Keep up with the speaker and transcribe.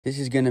This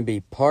is going to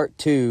be part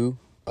 2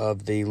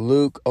 of the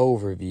Luke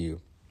overview.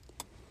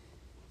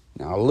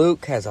 Now,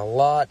 Luke has a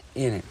lot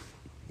in it,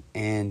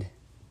 and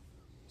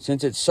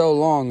since it's so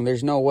long,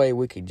 there's no way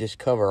we could just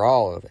cover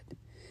all of it.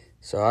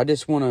 So I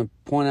just want to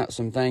point out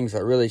some things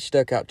that really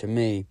stuck out to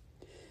me,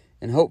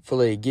 and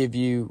hopefully give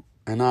you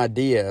an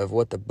idea of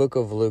what the book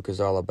of Luke is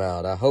all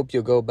about. I hope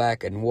you'll go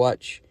back and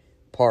watch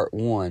part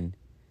 1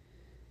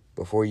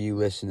 before you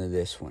listen to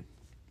this one.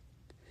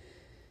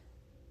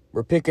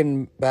 We're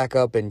picking back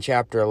up in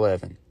chapter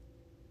 11. In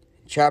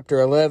chapter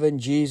 11,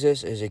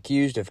 Jesus is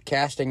accused of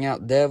casting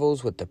out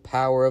devils with the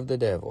power of the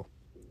devil.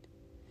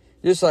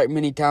 Just like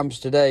many times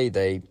today,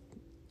 they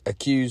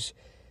accuse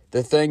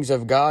the things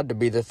of God to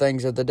be the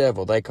things of the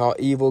devil. They call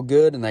evil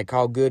good and they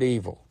call good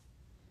evil.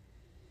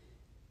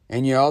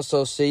 And you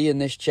also see in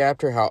this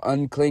chapter how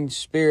unclean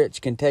spirits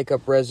can take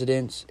up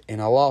residence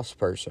in a lost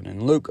person.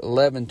 In Luke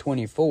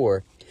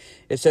 11:24,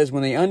 it says,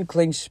 "When the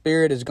unclean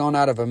spirit is gone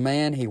out of a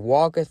man, he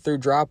walketh through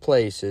dry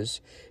places,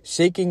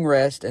 seeking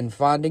rest, and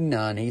finding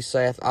none, he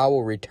saith, I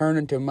will return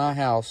unto my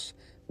house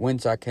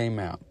whence I came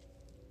out."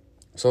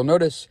 So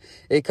notice,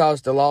 it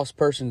calls the lost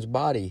person's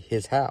body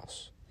his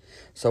house.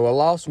 So a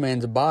lost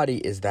man's body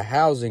is the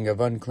housing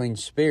of unclean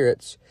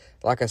spirits,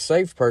 like a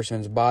saved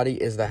person's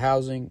body is the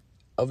housing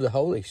of the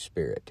Holy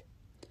Spirit.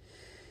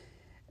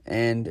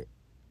 And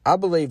I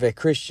believe a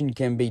Christian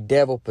can be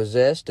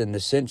devil-possessed in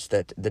the sense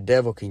that the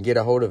devil can get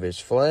a hold of his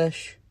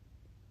flesh,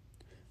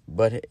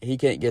 but he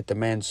can't get the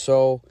man's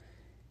soul,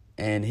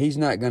 and he's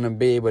not going to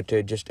be able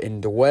to just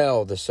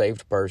indwell the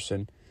saved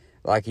person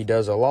like he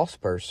does a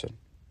lost person.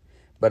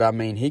 But I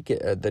mean,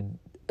 the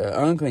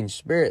unclean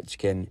spirits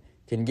can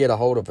get a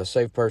hold of a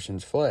saved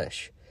person's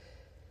flesh.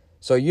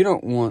 So you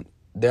don't want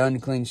the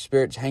unclean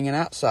spirits hanging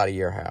outside of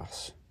your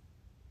house.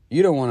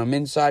 You don't want them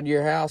inside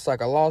your house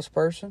like a lost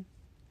person.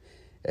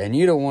 And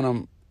you don't want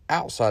them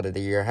outside of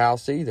your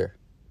house either.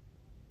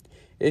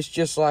 It's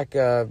just like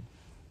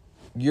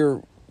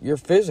your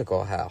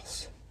physical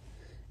house.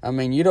 I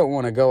mean, you don't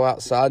want to go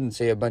outside and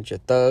see a bunch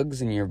of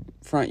thugs in your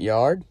front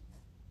yard.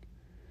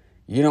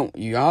 You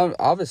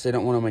obviously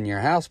don't want them in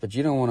your house, but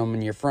you don't want them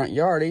in your front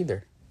yard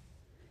either.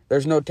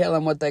 There's no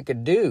telling what they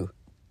could do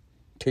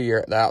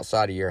to the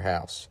outside of your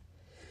house.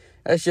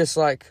 That's just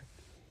like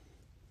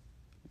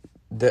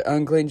the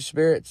unclean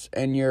spirits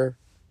in your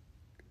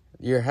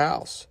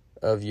house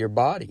of your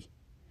body.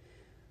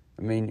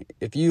 I mean,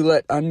 if you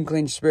let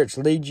unclean spirits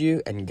lead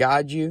you and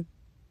guide you,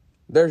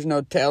 there's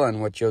no telling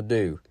what you'll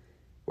do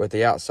with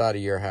the outside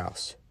of your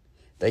house.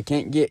 They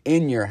can't get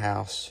in your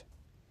house.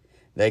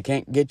 They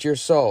can't get your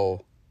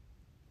soul.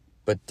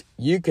 But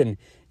you can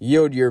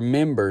yield your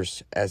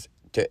members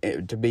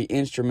to be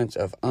instruments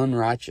of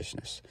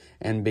unrighteousness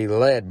and be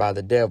led by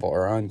the devil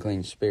or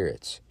unclean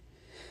spirits.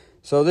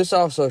 So this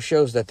also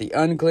shows that the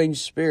unclean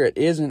spirit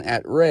isn't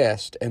at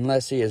rest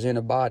unless he is in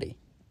a body.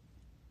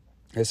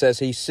 It says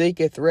he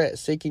seeketh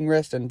rest, seeking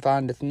rest and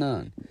findeth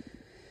none.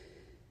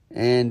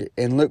 And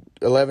in Luke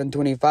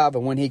 11:25,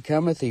 "And when he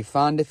cometh, he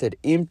findeth it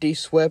empty,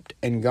 swept,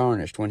 and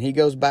garnished." When he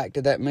goes back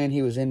to that man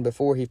he was in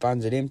before, he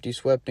finds it empty,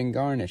 swept, and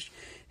garnished.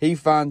 He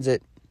finds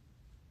it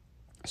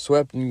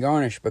swept and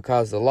garnished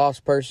because the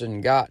lost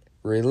person got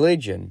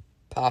religion,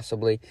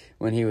 possibly,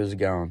 when he was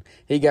gone.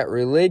 He got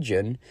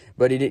religion,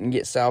 but he didn't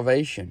get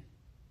salvation.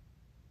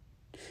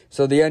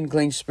 So the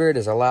unclean spirit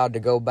is allowed to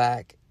go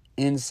back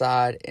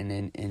inside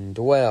and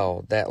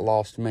indwell that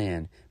lost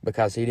man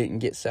because he didn't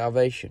get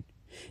salvation.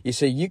 You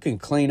see, you can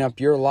clean up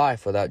your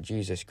life without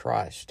Jesus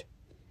Christ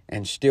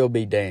and still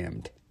be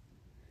damned.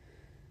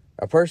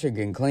 A person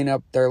can clean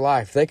up their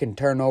life. They can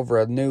turn over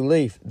a new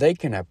leaf. They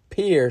can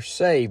appear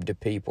saved to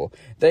people.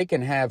 They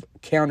can have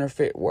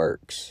counterfeit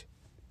works.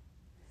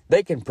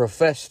 They can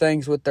profess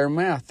things with their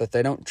mouth that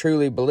they don't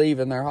truly believe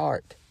in their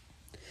heart.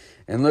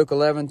 In Luke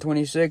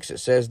 11:26, it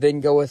says,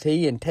 "Then goeth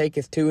he and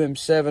taketh to him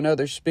 7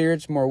 other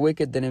spirits more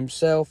wicked than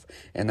himself,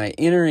 and they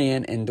enter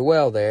in and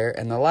dwell there,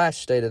 and the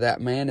last state of that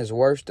man is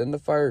worse than the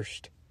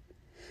first."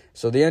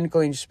 So the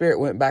unclean spirit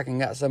went back and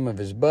got some of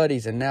his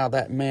buddies, and now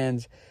that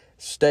man's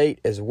state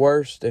is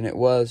worse than it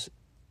was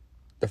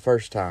the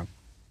first time.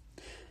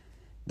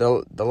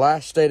 The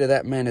last state of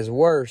that man is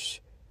worse,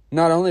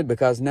 not only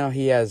because now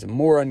he has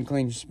more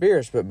unclean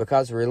spirits, but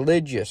because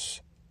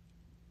religious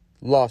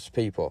lost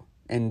people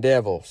and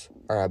devils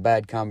are a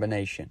bad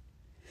combination.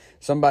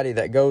 Somebody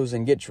that goes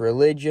and gets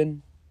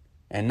religion,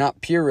 and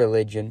not pure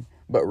religion,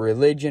 but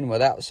religion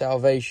without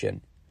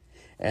salvation,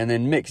 and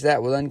then mix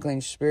that with unclean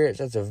spirits,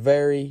 that's a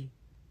very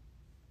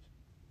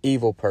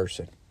evil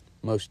person,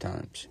 most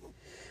times.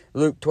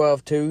 Luke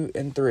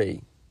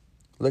 12:2-3.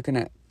 Looking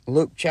at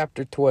Luke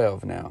chapter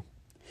 12 now.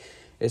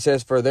 It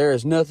says, "For there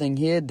is nothing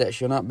hid that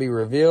shall not be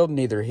revealed,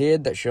 neither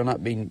hid that shall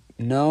not be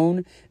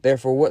known.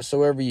 Therefore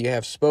whatsoever ye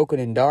have spoken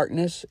in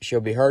darkness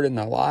shall be heard in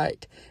the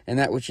light, and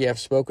that which ye have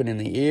spoken in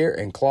the ear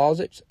and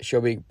closets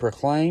shall be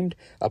proclaimed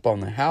upon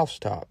the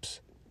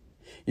housetops.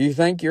 You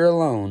think you're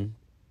alone,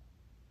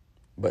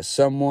 but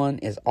someone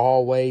is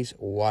always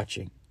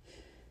watching.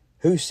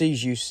 Who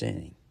sees you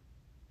sinning?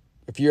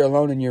 If you're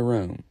alone in your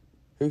room,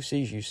 who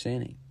sees you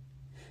sinning?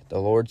 The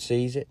Lord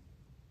sees it.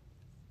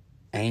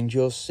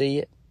 Angels see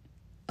it.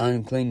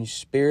 Unclean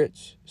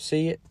spirits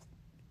see it.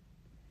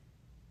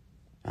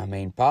 I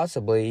mean,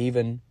 possibly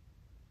even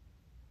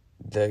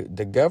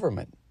the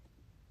government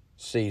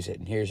sees it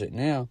and hears it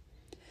now.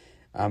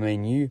 I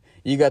mean,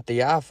 you got the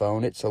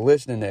iPhone. It's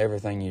listening to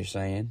everything you're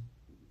saying.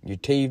 Your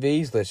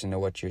TV's listening to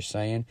what you're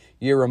saying.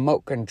 Your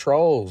remote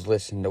controls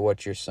listen to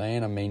what you're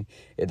saying. I mean,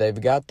 they've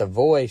got the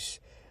voice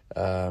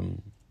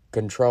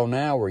control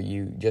now where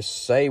you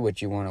just say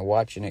what you want to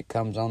watch and it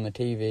comes on the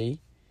TV.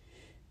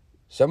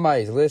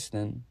 Somebody's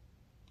listening.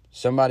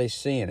 Somebody's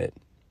seeing it.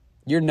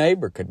 Your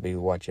neighbor could be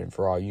watching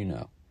for all you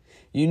know.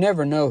 You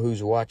never know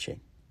who's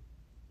watching.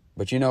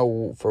 But you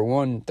know, for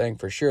one thing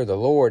for sure, the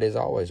Lord is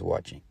always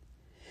watching.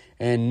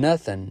 And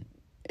nothing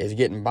is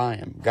getting by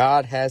him.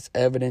 God has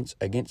evidence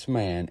against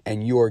man,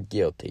 and you're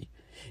guilty.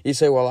 You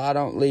say, well, I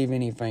don't leave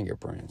any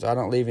fingerprints. I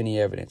don't leave any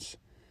evidence.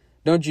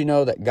 Don't you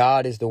know that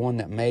God is the one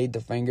that made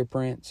the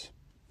fingerprints?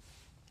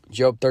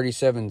 Job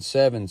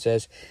 37:7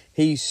 says,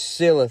 He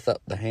sealeth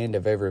up the hand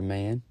of every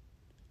man,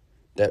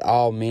 that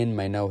all men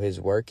may know his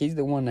work. He's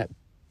the one that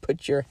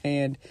put your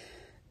hand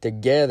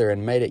together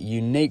and made it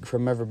unique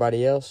from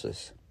everybody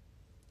else's.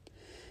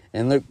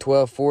 In Luke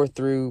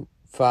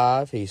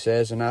 12:4-5, he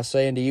says, And I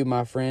say unto you,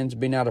 my friends,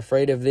 be not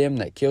afraid of them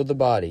that kill the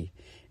body,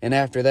 and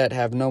after that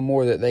have no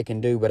more that they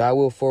can do. But I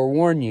will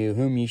forewarn you,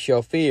 whom ye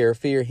shall fear.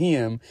 Fear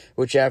him,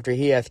 which after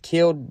he hath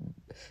killed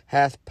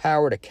hath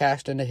power to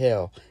cast into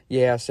hell.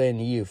 Yea, I say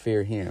unto you,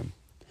 fear him.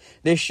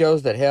 This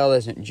shows that hell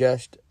isn't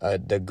just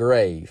the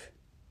grave.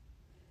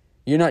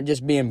 You're not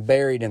just being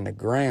buried in the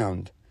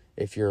ground.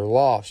 If you're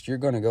lost, you're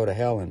going to go to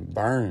hell and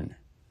burn.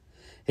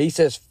 He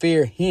says,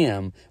 fear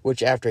him,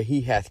 which after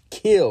he hath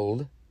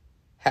killed,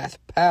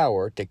 hath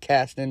power to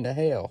cast into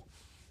hell.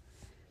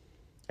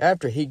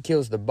 After he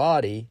kills the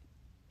body,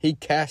 he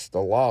casts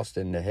the lost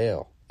into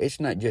hell. It's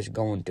not just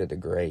going to the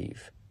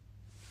grave.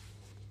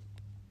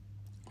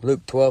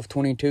 Luke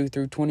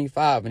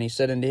 12:22-25, And he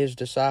said unto his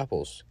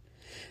disciples,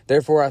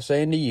 Therefore I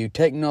say unto you,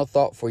 take no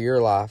thought for your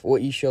life,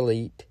 what ye shall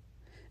eat,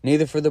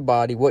 neither for the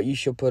body, what ye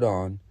shall put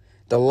on.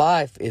 The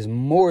life is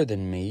more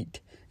than meat,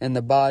 and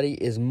the body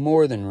is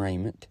more than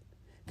raiment.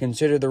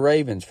 Consider the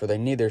ravens, for they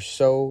neither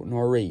sow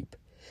nor reap,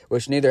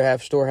 which neither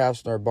have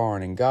storehouse nor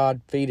barn, and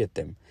God feedeth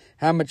them.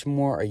 How much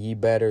more are ye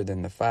better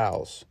than the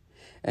fowls?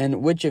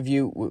 And which of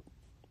you,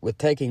 with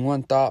taking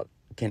one thought,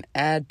 can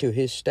add to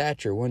his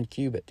stature 1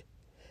 cubit?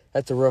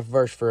 That's a rough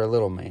verse for a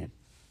little man.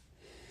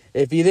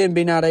 If ye then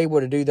be not able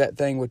to do that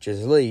thing which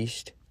is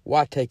least,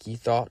 why take ye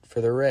thought for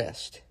the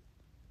rest?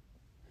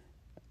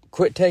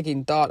 Quit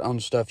taking thought on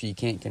stuff you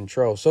can't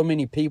control. So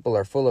many people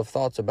are full of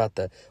thoughts about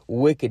the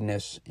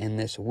wickedness in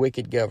this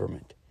wicked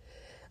government,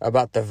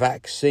 about the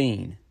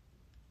vaccine,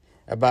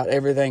 about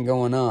everything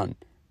going on.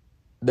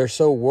 They're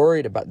so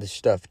worried about this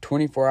stuff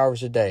 24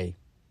 hours a day.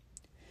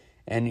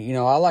 And, you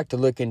know, I like to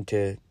look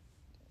into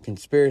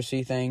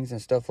conspiracy things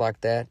and stuff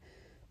like that,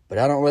 but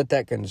I don't let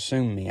that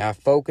consume me. I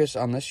focus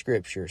on the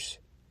scriptures.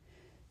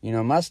 You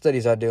know, my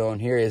studies I do on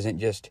here isn't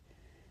just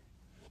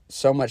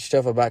so much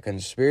stuff about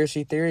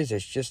conspiracy theories.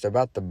 It's just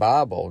about the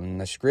Bible and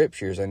the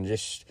scriptures and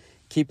just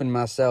keeping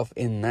myself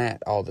in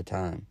that all the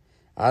time.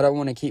 I don't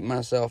want to keep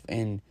myself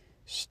in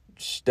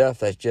stuff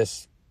that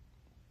just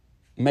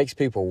makes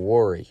people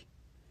worry.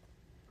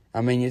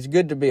 I mean, it's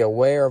good to be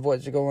aware of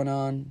what's going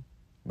on,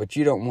 but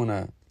you don't want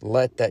to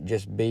let that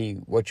just be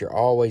what you're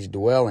always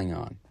dwelling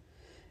on.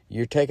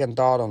 You're taking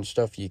thought on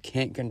stuff you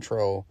can't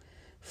control.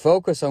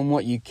 Focus on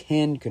what you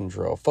can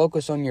control.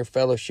 Focus on your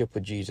fellowship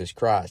with Jesus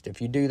Christ.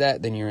 If you do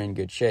that, then you're in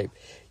good shape.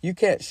 You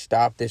can't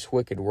stop this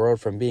wicked world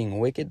from being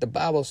wicked. The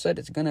Bible said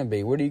it's going to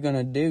be. What are you going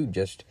to do?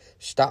 Just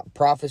stop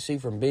prophecy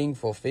from being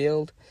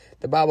fulfilled?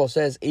 The Bible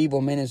says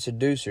evil men and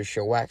seducers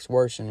shall wax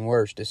worse and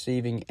worse,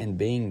 deceiving and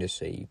being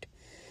deceived.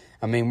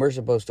 I mean, we're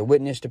supposed to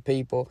witness to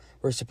people.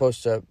 We're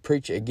supposed to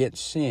preach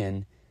against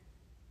sin.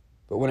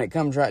 But when it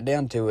comes right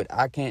down to it,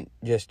 I can't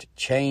just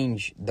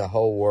change the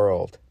whole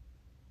world.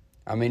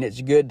 I mean,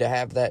 it's good to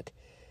have that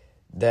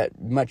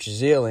much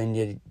zeal in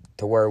you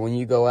to where when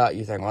you go out,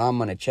 you think, well, I'm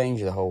going to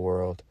change the whole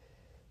world.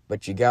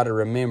 But you got to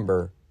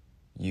remember,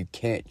 you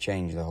can't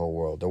change the whole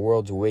world. The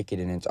world's wicked,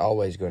 and it's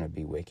always going to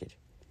be wicked.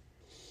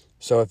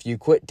 So if you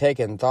quit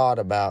taking thought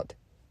about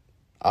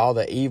all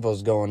the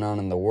evils going on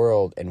in the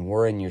world and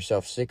worrying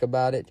yourself sick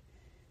about it,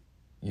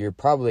 you're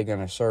probably going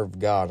to serve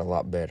God a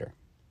lot better.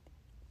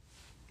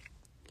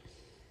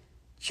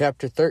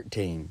 Chapter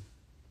 13.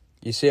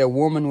 You see a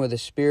woman with a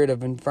spirit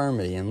of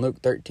infirmity in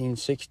Luke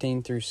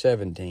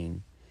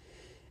 13:16-17.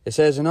 It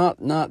says, And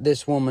ought not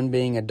this woman,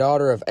 being a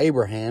daughter of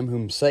Abraham,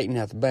 whom Satan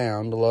hath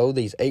bound, lo,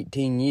 these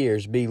 18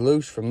 years, be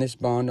loosed from this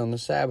bond on the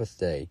Sabbath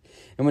day?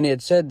 And when he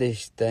had said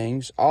these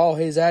things, all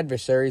his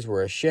adversaries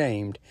were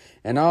ashamed,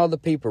 and all the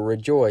people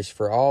rejoiced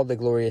for all the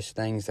glorious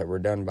things that were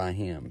done by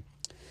him.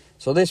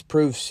 So this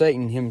proves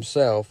Satan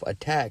himself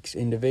attacks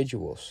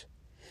individuals,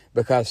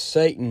 because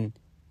Satan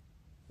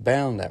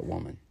bound that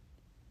woman.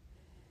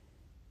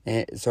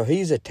 And so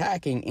he's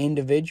attacking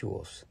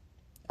individuals.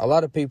 A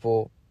lot of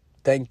people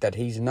think that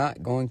he's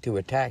not going to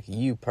attack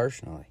you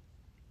personally.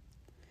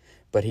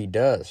 but he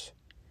does,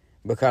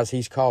 because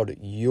he's called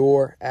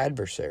your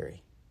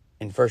adversary.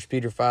 In 1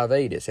 Peter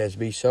 5:8, it says,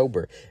 be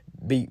sober,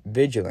 be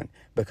vigilant,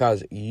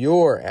 because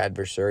your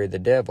adversary, the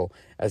devil,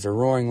 as a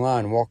roaring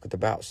lion, walketh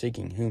about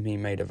seeking whom he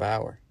may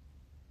devour.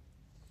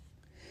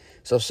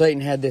 So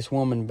Satan had this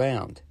woman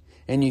bound.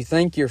 And you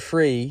think you're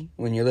free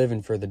when you're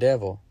living for the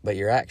devil, but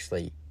you're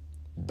actually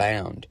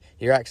bound.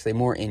 You're actually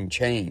more in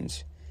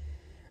chains.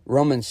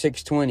 Romans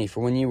 6:20, for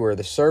when you were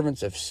the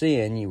servants of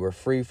sin, you were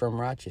free from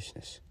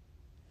righteousness.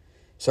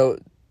 So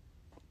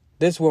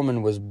this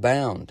woman was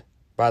bound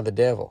by the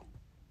devil.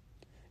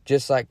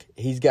 Just like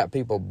he's got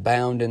people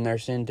bound in their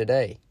sin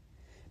today.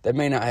 They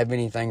may not have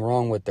anything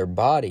wrong with their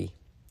body,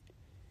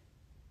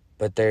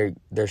 but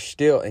they're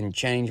still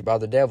enchained by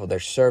the devil. They're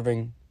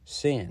serving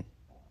sin.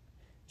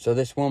 So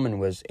this woman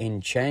was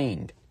in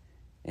chains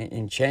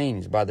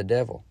by the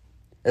devil.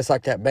 It's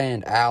like that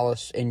band,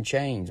 Alice in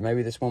Chains.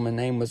 Maybe this woman's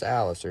name was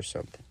Alice or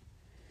something.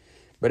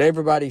 But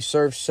everybody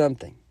serves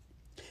something.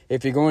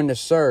 If you're going to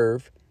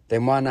serve,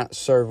 then why not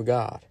serve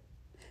God?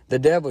 The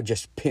devil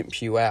just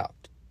pimps you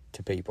out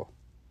to people.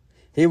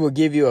 He will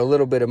give you a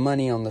little bit of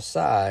money on the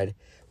side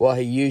while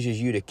he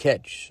uses you to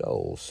catch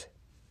souls.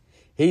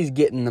 He's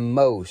getting the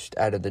most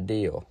out of the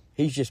deal.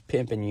 He's just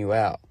pimping you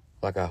out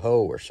like a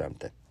hoe or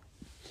something.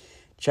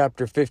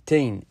 Chapter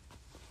 15,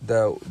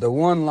 the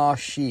one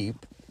lost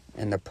sheep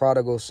and the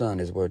prodigal son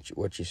is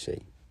what you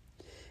see.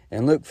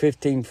 In Luke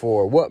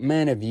 15:4, what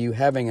man of you,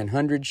 having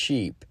 100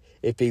 sheep,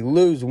 if he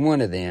lose one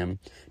of them,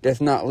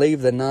 doth not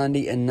leave the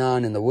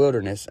 99 in the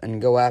wilderness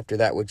and go after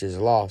that which is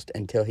lost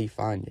until he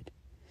find it?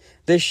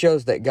 This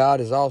shows that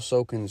God is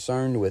also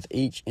concerned with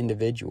each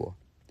individual.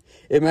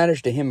 It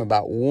matters to him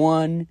about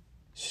one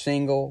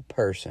single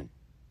person.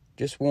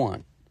 Just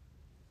one.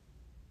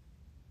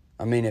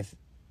 I mean, if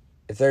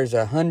there's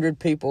 100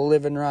 people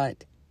living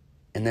right,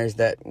 and there's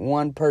that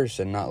one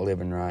person not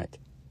living right,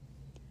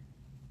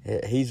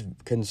 he's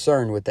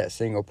concerned with that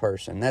single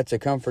person. That's a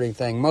comforting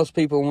thing. Most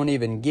people won't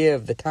even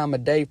give the time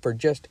of day for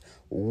just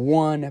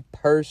one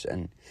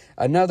person.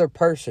 Another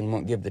person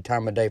won't give the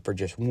time of day for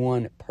just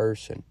one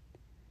person.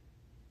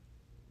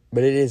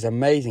 But it is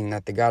amazing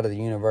that the God of the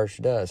universe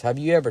does. Have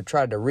you ever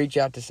tried to reach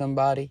out to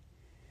somebody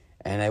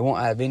and they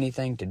won't have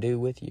anything to do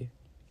with you?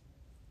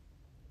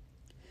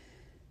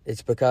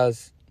 It's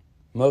because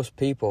most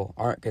people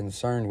aren't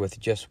concerned with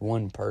just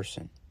one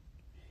person.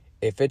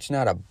 If it's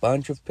not a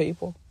bunch of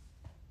people,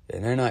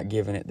 then they're not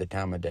giving it the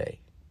time of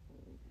day.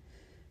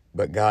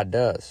 But God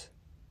does.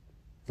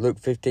 Luke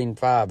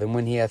 15:5, and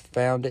when he hath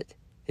found it,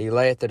 he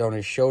layeth it on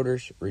his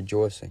shoulders,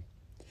 rejoicing.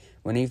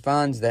 When he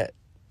finds that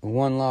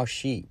one lost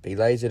sheep, he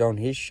lays it on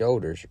his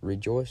shoulders,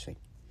 rejoicing.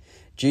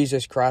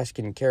 Jesus Christ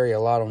can carry a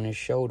lot on his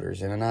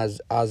shoulders. And in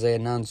Isaiah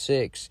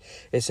 9:6,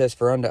 it says,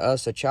 for unto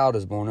us a child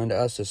is born, unto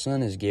us a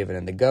son is given,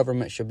 and the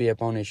government shall be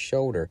upon his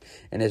shoulder,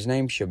 and his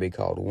name shall be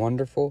called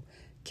Wonderful,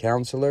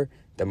 Counselor,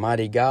 the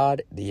Mighty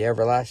God, the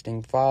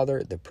Everlasting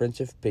Father, the Prince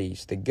of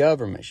Peace. The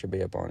government shall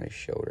be upon his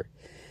shoulder.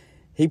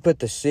 He put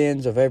the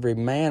sins of every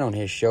man on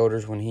his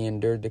shoulders when he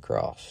endured the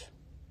cross.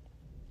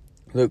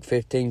 Luke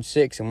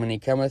 15:6, and when he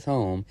cometh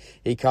home,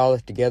 he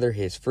calleth together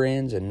his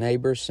friends and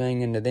neighbors,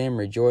 saying unto them,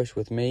 rejoice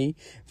with me,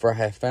 for I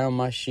have found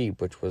my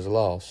sheep which was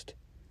lost.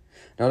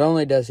 Not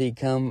only does he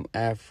come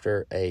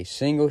after a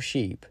single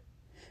sheep,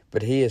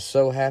 but he is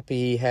so happy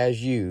he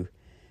has you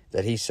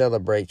that he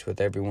celebrates with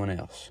everyone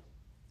else.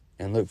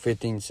 In Luke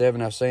 15:7,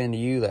 I say unto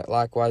you that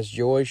likewise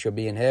joy shall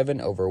be in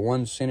heaven over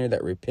one sinner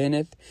that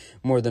repenteth,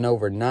 more than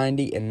over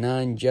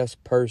 99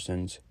 just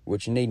persons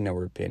which need no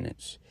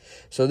repentance.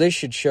 So this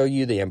should show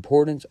you the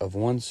importance of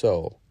one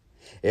soul.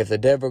 If the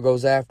devil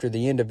goes after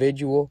the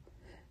individual,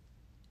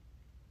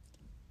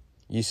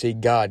 you see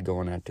God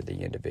going after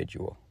the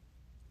individual.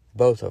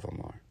 Both of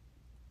them are.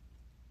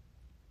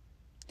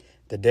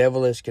 The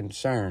devil is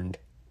concerned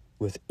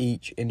with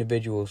each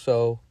individual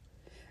soul.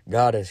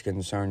 God is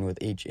concerned with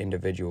each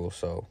individual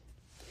soul.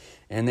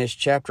 And this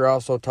chapter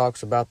also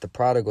talks about the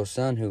prodigal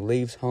son who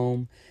leaves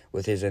home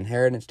with his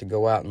inheritance to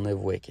go out and live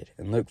wicked.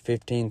 In Luke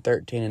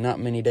 15:13, and not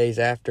many days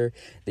after,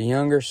 the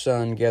younger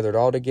son gathered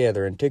all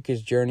together and took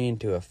his journey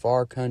into a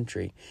far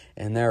country,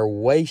 and there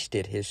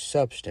wasted his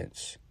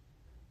substance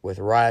with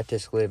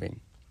riotous living.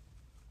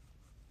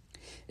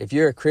 If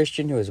you're a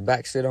Christian who is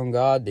backslid on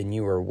God, then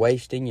you are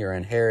wasting your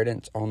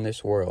inheritance on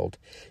this world.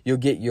 You'll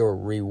get your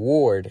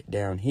reward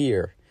down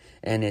here,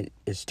 and it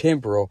is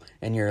temporal,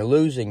 and you're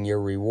losing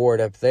your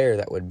reward up there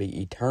that would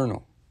be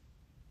eternal.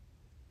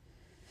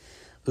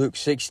 Luke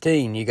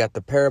 16, you got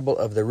the parable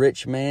of the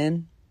rich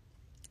man,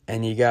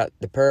 and you got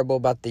the parable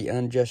about the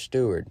unjust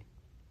steward.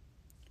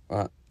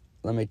 Well,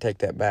 let me take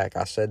that back.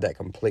 I said that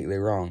completely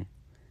wrong.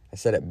 I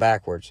said it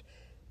backwards.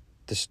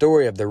 The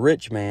story of the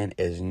rich man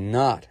is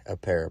not a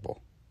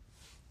parable.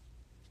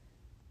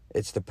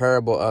 It's the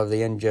parable of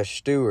the unjust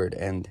steward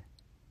and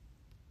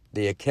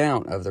the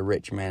account of the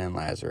rich man and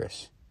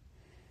Lazarus.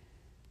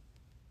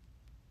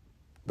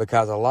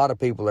 Because a lot of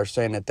people are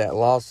saying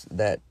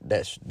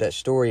that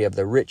story of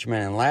the rich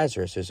man and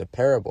Lazarus is a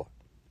parable.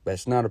 But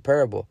it's not a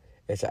parable.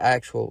 It's an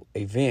actual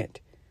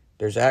event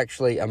There's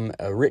actually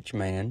a rich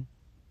man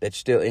that's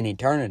still in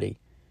eternity,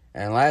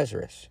 and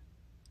Lazarus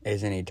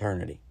is in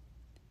eternity.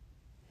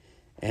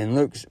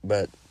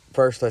 But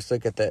first let's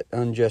look at that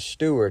unjust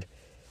steward.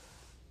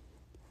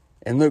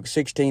 In Luke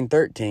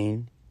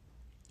 16:13,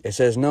 it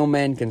says, "No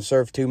man can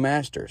serve two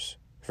masters,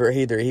 for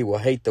either he will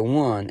hate the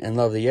one and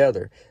love the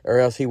other, or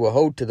else he will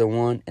hold to the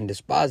one and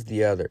despise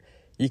the other.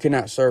 You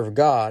cannot serve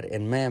God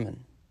and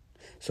mammon."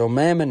 So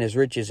mammon is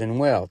riches and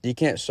wealth. You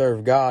can't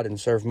serve God and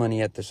serve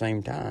money at the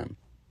same time.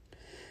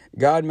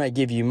 God may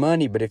give you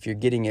money, but if you're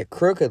getting it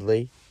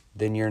crookedly,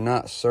 then you're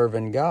not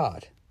serving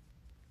God.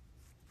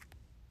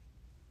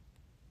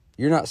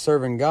 You're not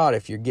serving God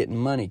if you're getting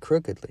money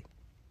crookedly.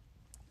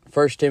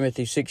 1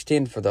 Timothy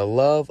 6:10, "For the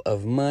love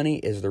of money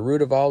is the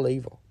root of all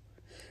evil,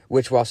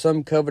 which while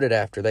some coveted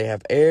after, they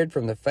have erred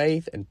from the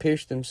faith and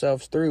pierced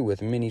themselves through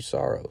with many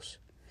sorrows."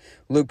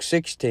 Luke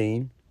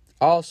 16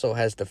 also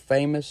has the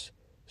famous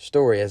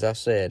story, as I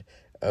said,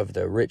 of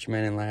the rich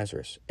man and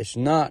Lazarus. It's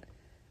not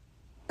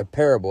a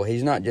parable.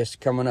 He's not just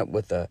coming up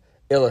with a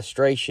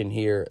illustration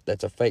here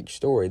that's a fake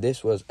story.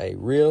 This was a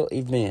real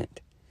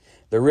event.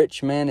 The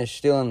rich man is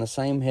still in the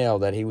same hell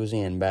that he was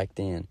in back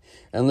then.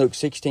 In Luke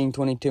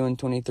 16:22 and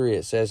 23,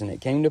 it says, "And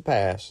it came to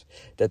pass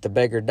that the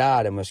beggar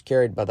died and was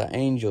carried by the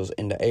angels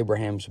into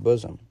Abraham's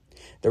bosom.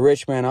 The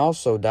rich man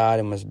also died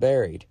and was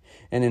buried.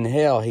 And in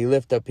hell he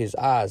lift up his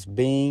eyes,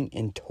 being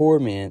in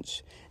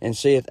torments, and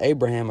seeth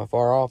Abraham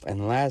afar off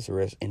and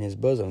Lazarus in his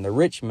bosom." The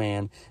rich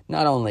man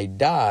not only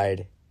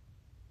died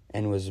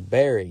and was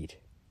buried,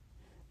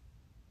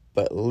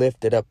 but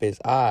lifted up his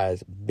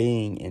eyes,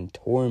 being in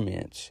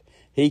torments.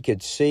 He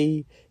could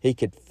see, he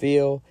could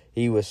feel,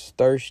 he was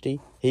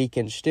thirsty. He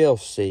can still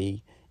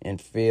see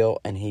and feel,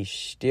 and he's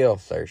still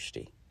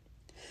thirsty.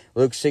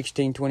 Luke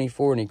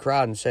 16:24, "And he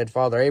cried and said,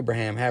 Father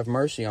Abraham, have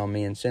mercy on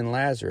me, and send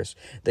Lazarus,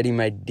 that he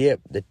may dip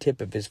the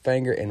tip of his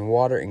finger in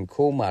water and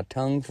cool my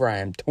tongue, for I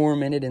am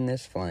tormented in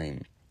this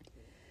flame."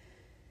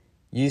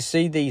 You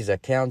see these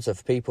accounts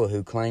of people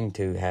who claim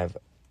to have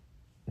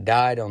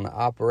died on the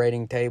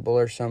operating table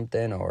or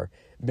something, or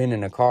been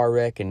in a car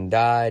wreck and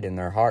died and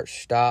their heart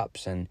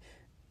stops, and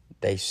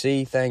they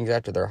see things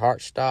after their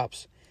heart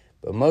stops,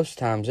 but most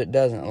times it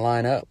doesn't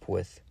line up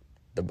with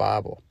the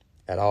Bible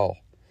at all.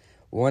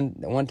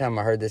 One time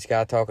I heard this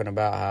guy talking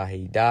about how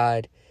he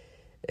died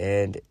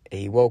and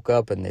he woke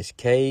up in this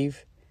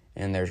cave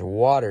and there's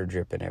water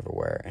dripping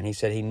everywhere, and he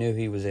said he knew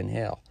he was in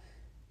hell.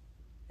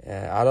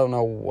 I don't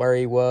know where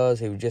he was.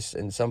 He was just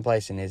in some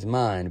place in his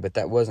mind, but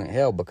that wasn't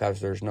hell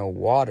because there's no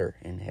water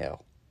in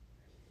hell.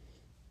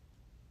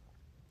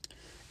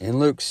 In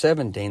Luke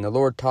 17, the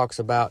Lord talks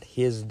about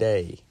his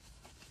day.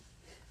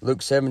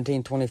 Luke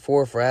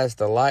 17:24, "For as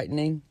the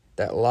lightning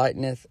that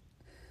lighteneth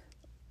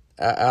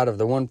out of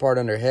the one part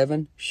under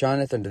heaven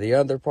shineth unto the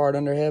other part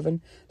under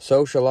heaven,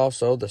 so shall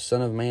also the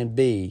Son of Man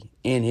be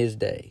in his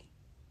day."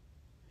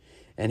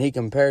 And he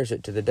compares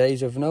it to the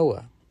days of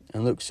Noah.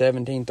 In Luke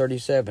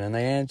 17:37, "And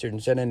they answered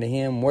and said unto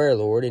him, Where,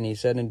 Lord? And he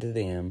said unto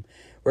them,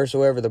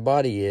 Wheresoever the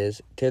body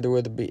is, thither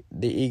will the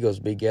eagles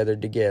be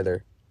gathered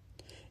together."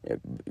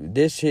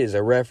 This is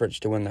a reference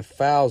to when the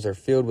fowls are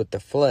filled with the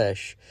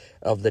flesh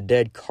of the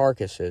dead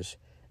carcasses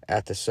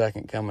at the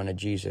second coming of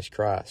Jesus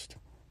Christ.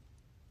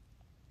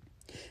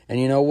 And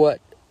you know what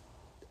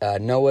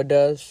Noah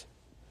does?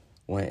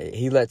 When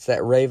he lets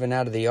that raven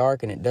out of the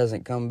ark and it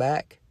doesn't come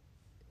back,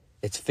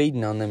 it's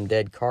feeding on them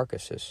dead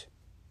carcasses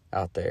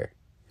out there.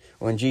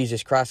 When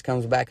Jesus Christ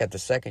comes back at the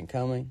second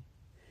coming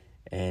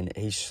and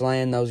he's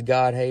slaying those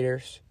God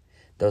haters,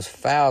 those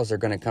fowls are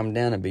going to come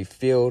down and be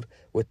filled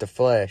with the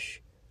flesh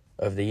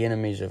of the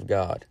enemies of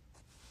God.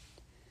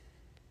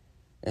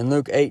 In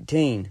Luke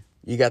 18,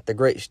 you got the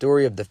great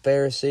story of the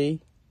Pharisee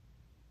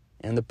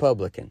and the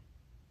publican.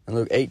 In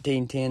Luke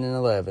 18:10 and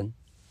 11,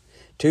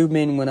 "Two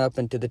men went up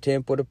into the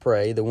temple to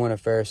pray, the one a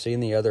Pharisee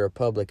and the other a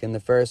publican. The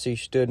Pharisee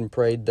stood and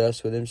prayed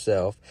thus with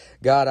himself,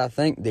 God, I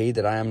thank thee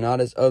that I am not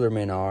as other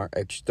men are,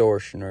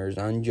 extortioners,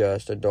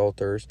 unjust,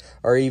 adulterers,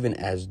 or even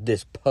as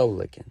this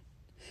publican."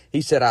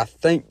 He said, I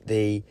thank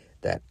thee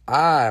that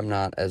I am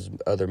not as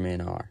other men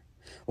are.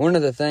 One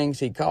of the things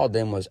he called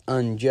them was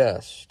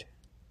unjust.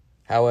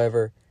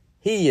 However,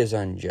 he is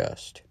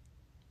unjust.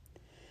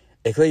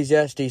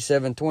 Ecclesiastes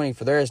 7:20,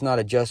 "For there is not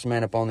a just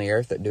man upon the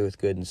earth that doeth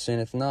good and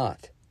sinneth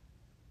not."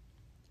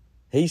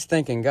 He's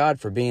thanking God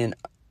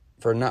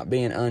for not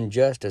being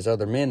unjust as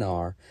other men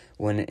are,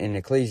 when in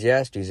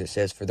Ecclesiastes it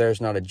says, "For there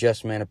is not a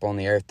just man upon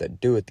the earth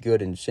that doeth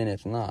good and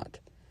sinneth not."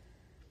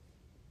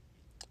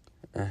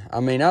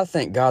 I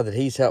thank God that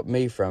He's helped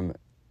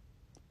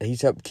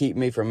keep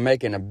me from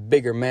making a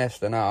bigger mess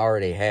than I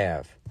already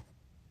have.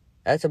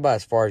 That's about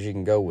as far as you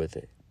can go with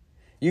it.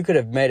 You could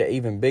have made an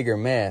even bigger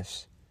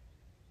mess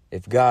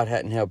if God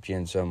hadn't helped you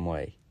in some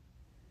way.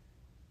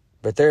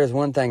 But there is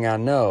one thing I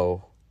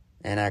know,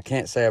 and I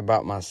can't say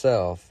about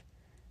myself.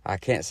 I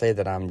can't say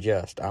that I'm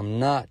just. I'm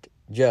not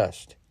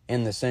just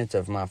in the sense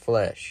of my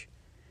flesh.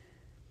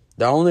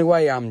 The only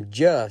way I'm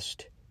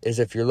just is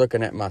if you're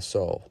looking at my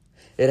soul.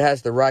 It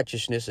has the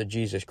righteousness of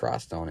Jesus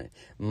Christ on it.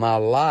 My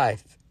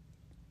life,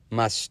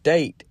 my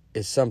state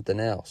is something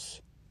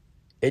else.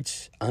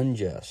 It's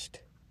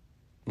unjust.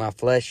 My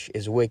flesh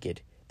is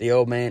wicked. The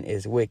old man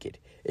is wicked.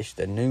 It's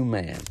the new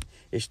man.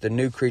 It's the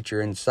new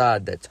creature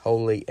inside that's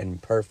holy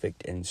and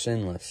perfect and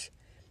sinless.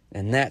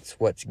 And that's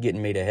what's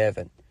getting me to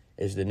heaven,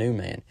 is the new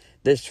man.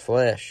 This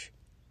flesh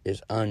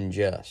is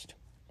unjust.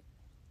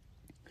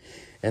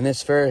 And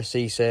this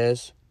Pharisee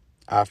says,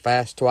 I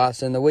fast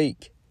twice in the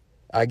week.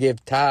 I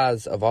give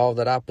tithes of all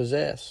that I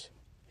possess.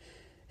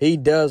 He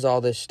does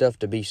all this stuff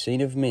to be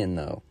seen of men,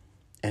 though,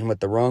 and with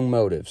the wrong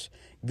motives.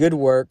 Good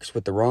works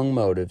with the wrong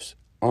motives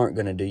aren't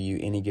going to do you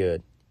any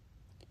good.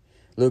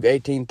 Luke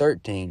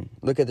 18:13,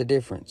 look at the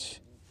difference.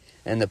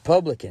 And the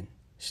publican,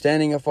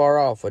 standing afar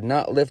off, would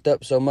not lift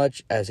up so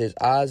much as his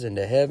eyes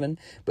into heaven,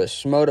 but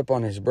smote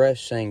upon his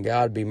breast, saying,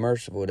 God, be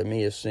merciful to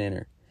me, a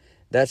sinner.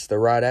 That's the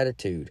right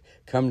attitude.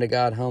 Come to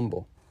God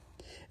humble.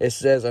 It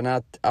says, and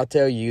I'll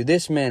tell you,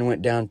 this man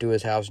went down to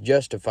his house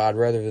justified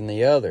rather than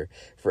the other.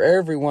 For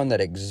everyone that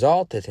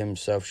exalteth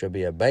himself shall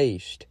be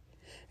abased,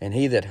 and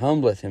he that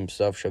humbleth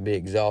himself shall be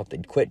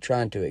exalted. Quit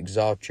trying to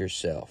exalt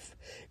yourself.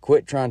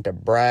 Quit trying to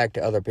brag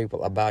to other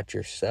people about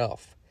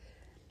yourself.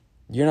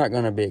 You're not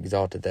going to be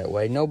exalted that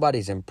way.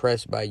 Nobody's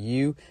impressed by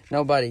you.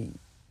 Nobody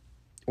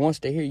wants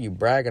to hear you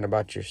bragging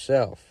about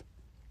yourself.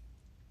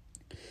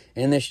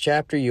 In this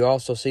chapter, you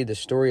also see the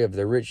story of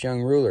the rich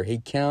young ruler.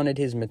 He counted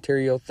his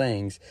material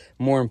things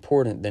more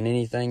important than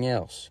anything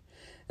else.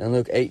 In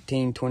Luke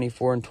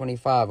 18:24 and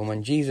 25, and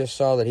when Jesus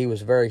saw that he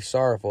was very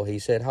sorrowful, he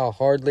said, How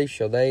hardly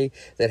shall they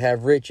that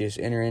have riches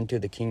enter into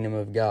the kingdom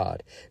of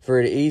God? For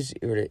it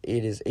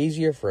is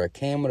easier for a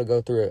camel to go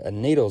through a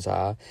needle's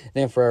eye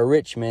than for a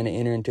rich man to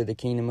enter into the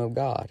kingdom of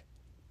God.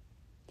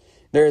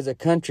 There is a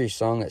country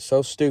song that's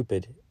so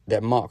stupid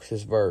that mocks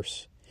this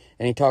verse.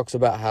 And he talks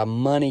about how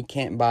money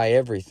can't buy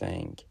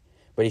everything.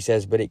 But he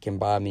says, but it can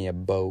buy me a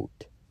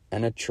boat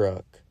and a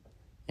truck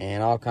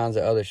and all kinds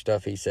of other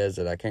stuff he says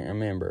that I can't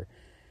remember.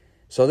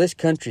 So this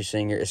country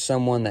singer is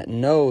someone that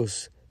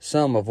knows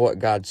some of what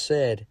God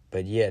said,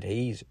 but yet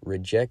he's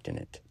rejecting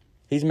it.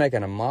 He's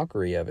making a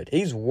mockery of it.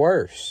 He's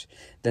worse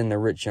than the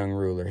rich young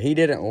ruler. He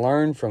didn't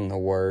learn from the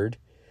word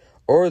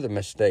or the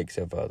mistakes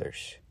of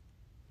others.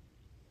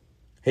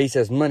 He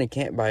says money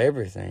can't buy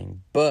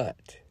everything,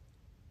 but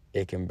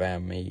it can buy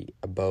me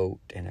a boat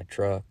and a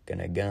truck and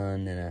a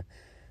gun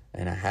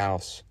and a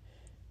house.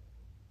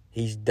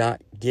 He's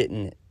not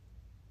getting it.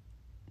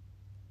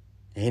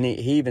 And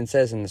he even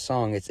says in the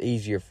song, it's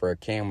easier for a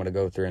camel to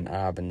go through an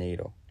eye of a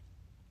needle.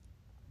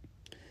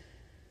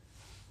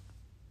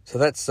 So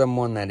that's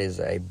someone that is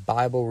a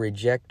Bible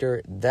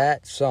rejecter.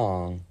 That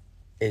song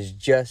is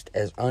just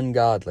as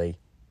ungodly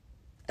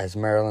as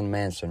Marilyn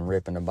Manson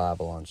ripping a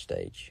Bible on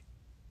stage.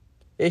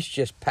 It's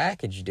just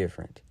packaged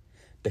different.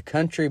 The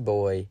country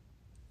boy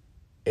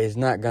is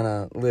not going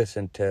to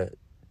listen to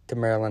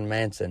Marilyn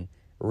Manson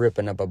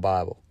ripping up a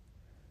Bible.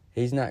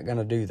 He's not going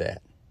to do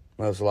that,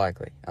 most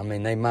likely. I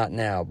mean, they might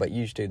now, but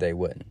used to they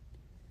wouldn't.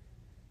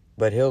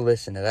 But he'll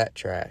listen to that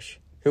trash.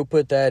 He'll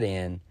put that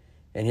in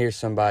and hear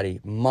somebody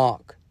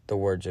mock the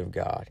words of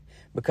God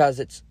because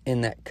it's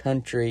in that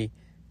country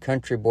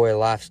boy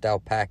lifestyle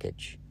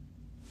package.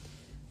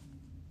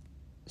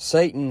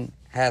 Satan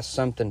has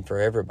something for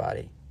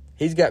everybody.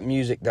 He's got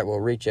music that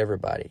will reach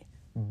everybody.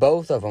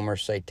 Both of them are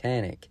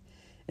satanic.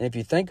 And if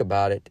you think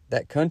about it,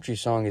 that country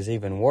song is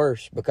even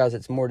worse because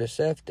it's more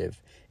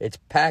deceptive. It's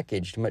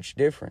packaged much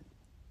different.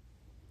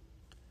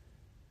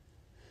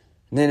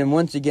 And then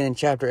once again in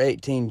chapter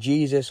 18,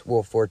 Jesus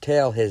will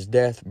foretell his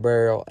death,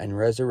 burial, and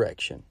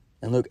resurrection.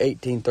 In Luke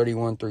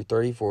 18:31 through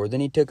 34, then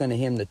he took unto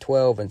him the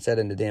 12 and said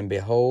unto them,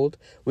 Behold,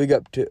 we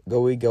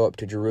go up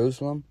to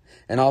Jerusalem,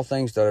 and all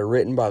things that are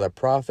written by the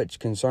prophets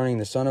concerning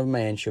the Son of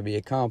Man shall be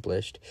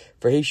accomplished.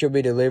 For he shall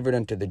be delivered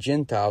unto the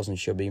Gentiles, and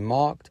shall be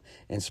mocked,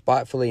 and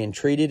spitefully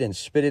entreated, and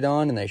spitted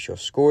on, and they shall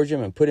scourge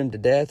him, and put him to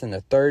death, and the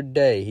third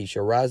day he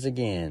shall rise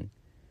again.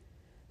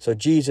 So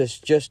Jesus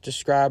just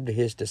described to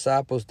his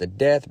disciples the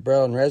death,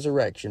 burial, and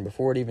resurrection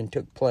before it even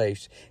took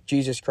place.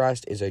 Jesus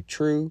Christ is a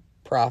true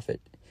prophet.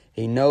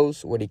 He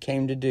knows what he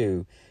came to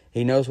do.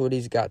 He knows what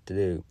he's got to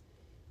do.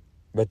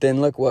 But then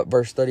look what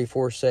verse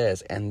 34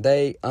 says. And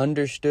they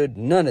understood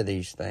none of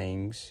these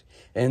things,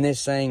 and this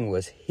saying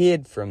was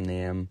hid from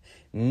them,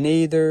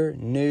 neither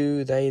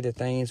knew they the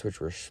things which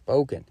were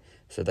spoken.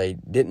 So they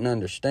didn't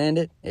understand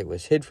it. It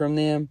was hid from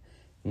them.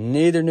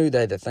 Neither knew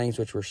they the things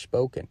which were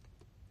spoken.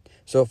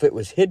 So if it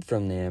was hid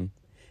from them,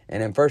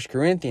 and in 1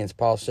 Corinthians,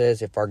 Paul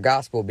says, if our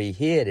gospel be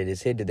hid, it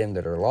is hid to them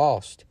that are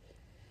lost.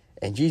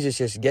 And Jesus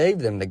just gave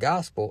them the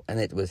gospel, and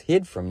it was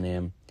hid from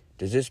them.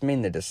 Does this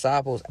mean the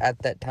disciples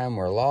at that time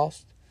were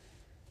lost?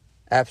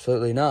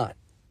 Absolutely not.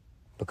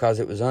 Because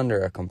it was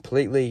under a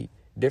completely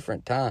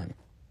different time.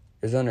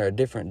 It was under a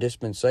different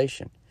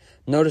dispensation.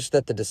 Notice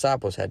that the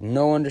disciples had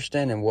no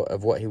understanding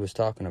of what he was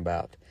talking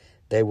about.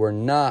 They were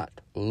not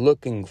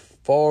looking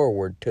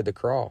forward to the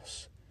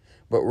cross,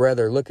 but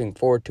rather looking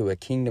forward to a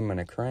kingdom and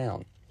a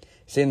crown.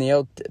 See, in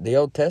the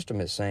Old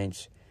Testament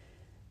saints,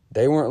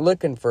 they weren't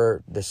looking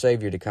for the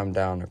Savior to come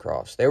down the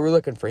cross. They were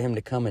looking for him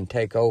to come and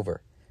take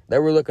over. They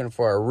were looking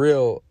for a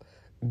real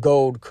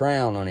gold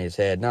crown on his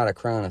head, not a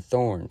crown of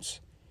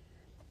thorns.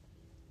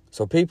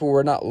 So people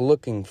were not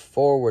looking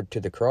forward to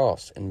the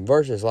cross. And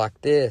verses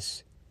like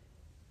this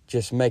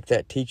just make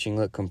that teaching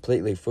look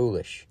completely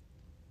foolish.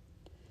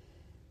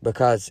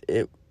 Because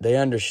they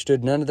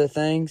understood none of the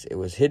things, it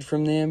was hid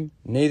from them,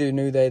 neither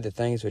knew they the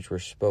things which were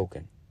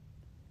spoken.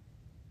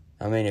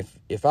 I mean,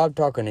 if I'm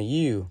talking to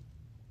you,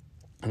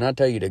 and I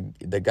tell you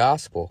the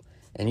gospel,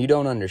 and you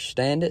don't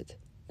understand it,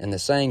 and the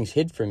sayings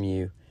hid from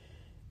you,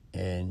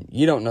 and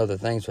you don't know the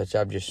things which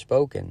I've just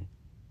spoken,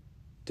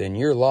 then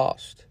you're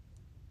lost.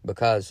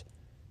 Because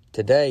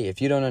today,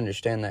 if you don't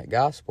understand that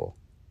gospel,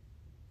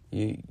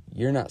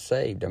 you're not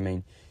saved. I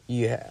mean,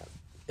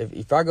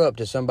 if I go up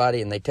to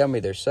somebody and they tell me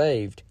they're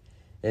saved,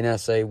 and I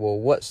say, well,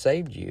 what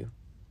saved you?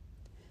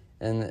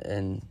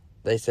 And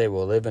they say,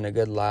 well, living a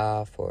good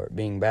life or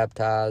being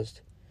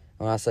baptized.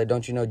 When I say,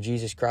 don't you know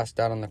Jesus Christ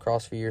died on the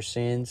cross for your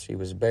sins? He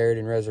was buried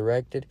and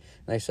resurrected.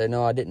 And they say,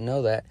 no, I didn't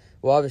know that.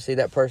 Well, obviously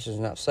that person's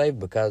not saved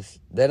because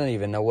they don't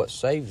even know what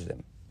saves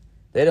them.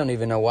 They don't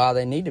even know why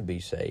they need to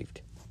be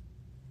saved.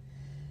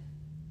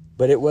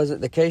 But it wasn't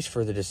the case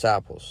for the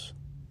disciples.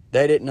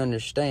 They didn't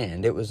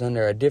understand. It was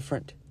under a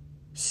different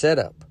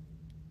setup.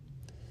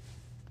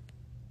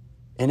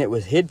 And it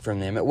was hid from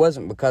them. It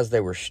wasn't because they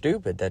were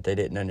stupid that they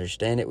didn't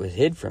understand. It was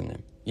hid from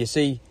them. You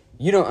see,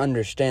 you don't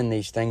understand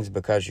these things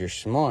because you're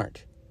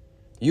smart.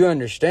 You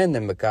understand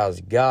them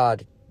because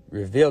God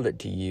revealed it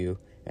to you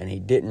and He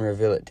didn't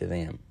reveal it to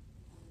them.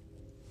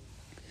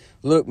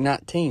 Luke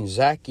 19,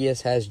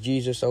 Zacchaeus has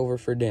Jesus over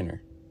for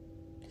dinner.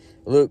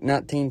 Luke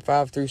 19,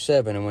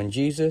 5-7, and when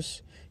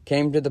Jesus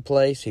came to the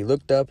place, he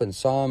looked up and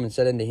saw him and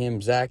said unto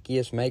him,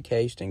 Zacchaeus, make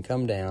haste and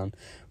come down,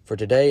 for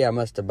today I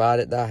must abide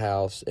at thy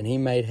house. And he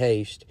made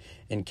haste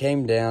and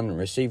came down and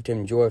received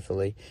him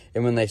joyfully.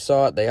 And when they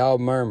saw it, they all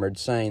murmured,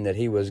 saying that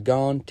he was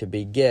gone to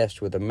be guest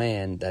with a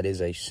man that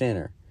is a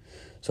sinner.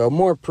 So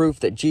more proof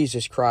that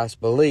Jesus Christ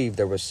believed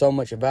there was so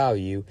much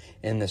value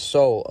in the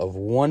soul of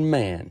one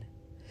man.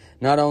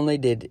 Not only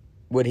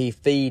would he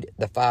feed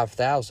the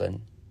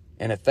 5,000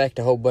 and affect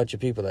a whole bunch of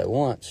people at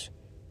once,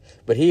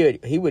 but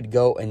he would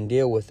go and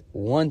deal with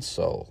one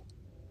soul.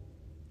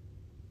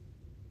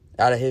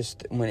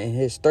 In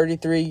his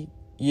 33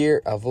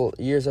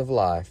 years of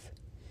life,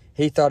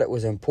 he thought it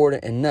was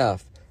important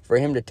enough for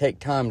him to take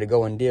time to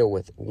go and deal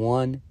with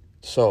one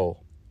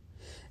soul.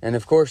 And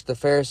of course, the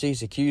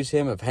Pharisees accused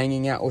him of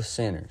hanging out with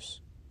sinners.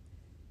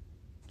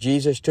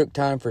 Jesus took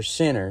time for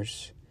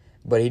sinners,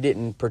 but he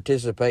didn't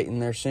participate in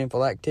their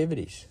sinful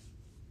activities.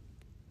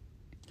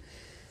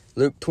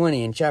 Luke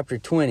 20, in chapter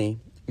 20,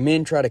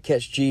 men try to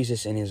catch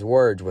Jesus in his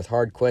words with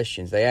hard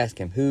questions. They ask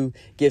him who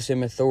gives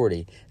him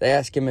authority. They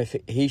ask him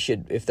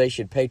if they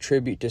should pay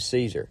tribute to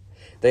Caesar.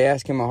 They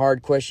ask him a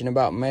hard question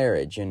about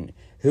marriage and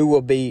who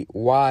will be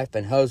wife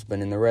and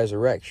husband in the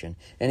resurrection.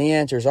 And he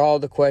answers all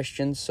the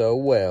questions so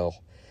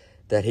well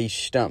that he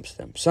stumps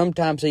them.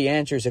 Sometimes he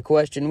answers a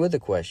question with a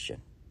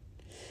question.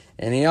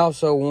 And he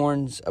also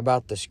warns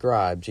about the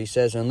scribes. He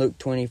says in Luke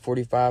 20,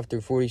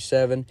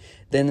 45-47,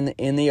 then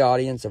in the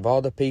audience of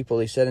all the people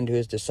he said unto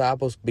his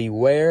disciples,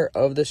 beware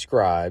of the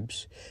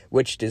scribes,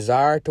 which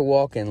desire to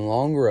walk in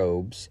long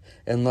robes,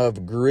 and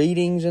love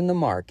greetings in the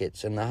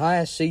markets, and the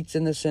highest seats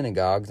in the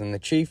synagogues, and the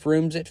chief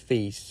rooms at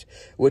feasts,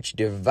 which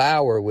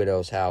devour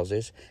widows'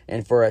 houses,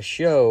 and for a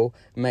show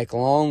make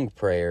long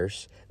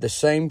prayers. The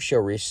same shall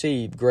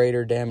receive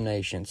greater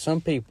damnation. Some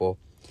people,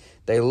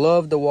 they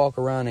love to walk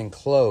around in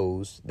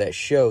clothes that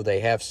show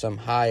they have some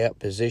high-up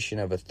position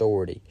of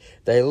authority.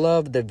 They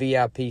love the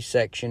VIP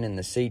section and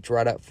the seats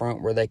right up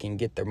front where they can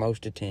get their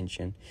most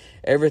attention.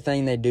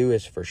 Everything they do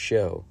is for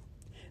show.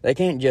 They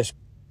can't just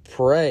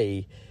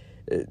pray.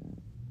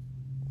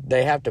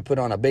 They have to put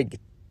on a big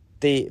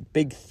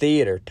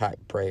theater-type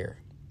prayer.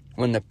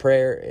 When the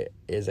prayer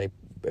is a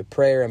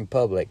prayer in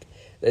public,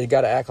 they've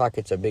got to act like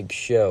it's a big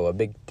show, a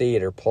big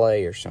theater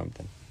play or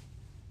something.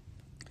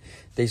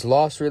 These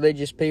lost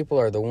religious people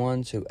are the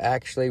ones who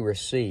actually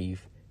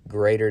receive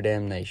greater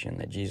damnation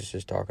that Jesus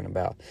is talking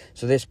about.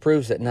 So this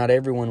proves that not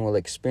everyone will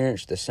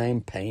experience the same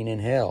pain in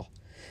hell.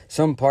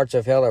 Some parts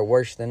of hell are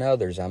worse than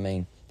others. I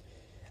mean,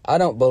 I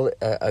don't believe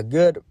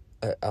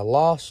a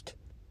lost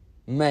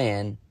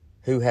man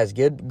who has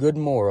good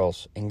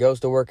morals and goes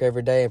to work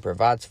every day and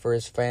provides for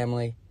his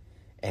family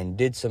and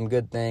did some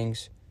good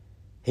things,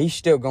 he's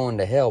still going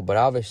to hell, but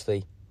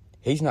obviously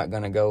he's not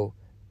going to go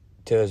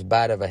to as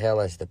bad of a hell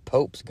as the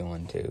Pope's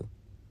going to.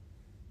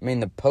 I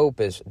mean, the Pope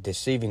is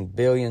deceiving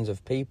billions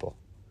of people.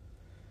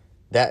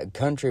 That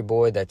country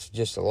boy that's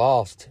just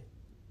lost,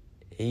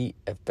 you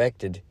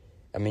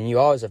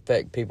always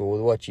affect people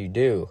with what you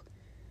do,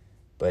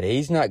 but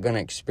he's not going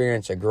to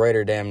experience a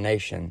greater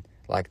damnation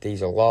like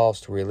these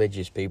lost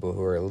religious people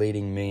who are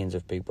leading millions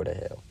of people to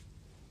hell.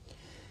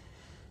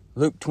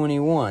 Luke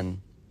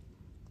 21,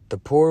 the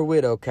poor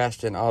widow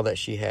cast in all that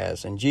she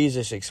has. And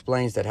Jesus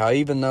explains that how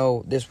even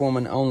though this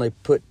woman only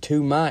put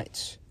 2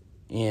 mites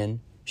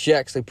in, she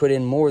actually put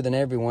in more than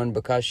everyone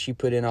because she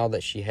put in all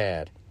that she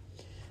had.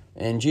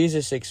 And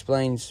Jesus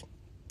explains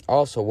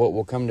also what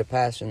will come to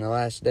pass in the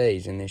last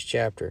days in this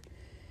chapter.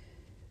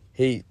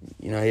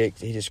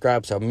 he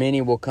describes how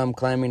many will come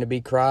claiming to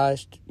be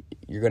Christ.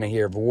 You're going to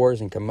hear of wars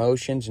and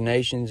commotions,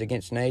 nations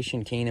against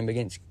nation, kingdom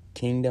against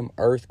kingdom,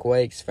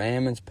 earthquakes,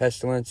 famines,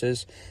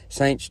 pestilences,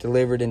 saints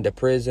delivered into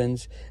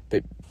prisons,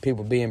 but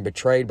people being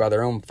betrayed by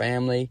their own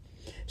family.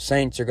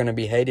 Saints are going to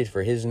be hated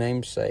for his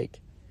name's sake.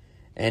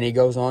 And he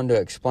goes on to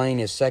explain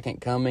his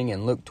second coming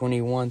in Luke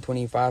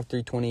 21:25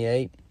 through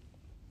 28.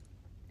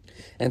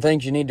 And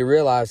things you need to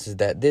realize is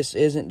that this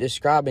isn't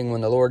describing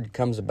when the Lord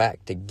comes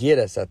back to get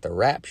us at the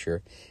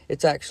rapture.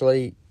 It's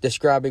actually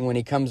describing when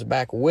he comes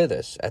back with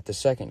us at the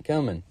second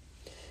coming.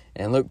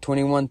 In Luke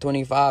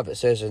 21:25 it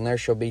says, "And there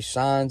shall be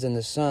signs in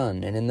the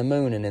sun, and in the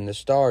moon, and in the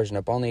stars, and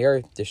upon the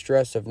earth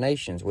distress of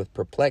nations, with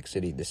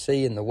perplexity, the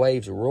sea and the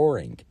waves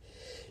roaring."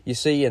 You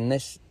see, in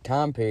this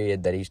time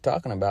period that he's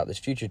talking about, this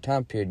future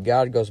time period,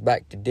 God goes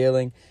back to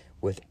dealing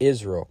with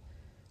Israel,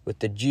 with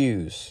the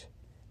Jews,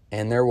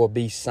 and there will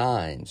be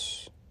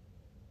signs.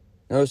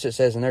 Notice it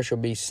says, "And there shall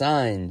be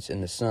signs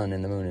in the sun,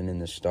 and the moon, and in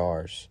the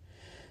stars."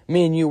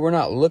 Me and you, we're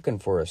not looking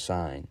for a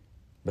sign,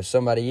 but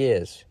somebody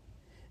is.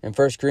 In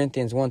 1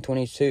 Corinthians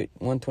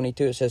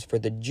 1:22, it says, "For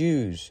the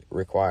Jews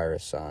require a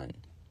sign."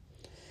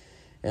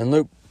 In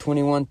Luke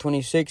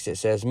 21:26, it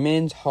says,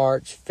 "Men's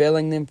hearts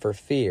failing them for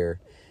fear,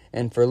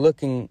 and for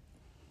looking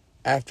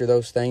after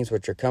those things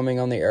which are coming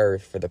on the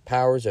earth, for the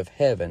powers of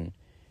heaven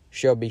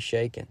shall be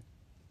shaken."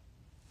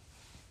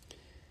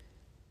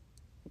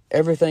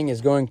 Everything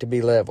is going to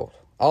be leveled.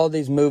 All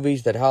these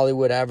movies that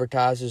Hollywood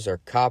advertises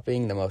are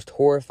copying the most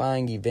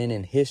horrifying event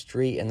in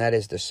history, and that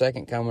is the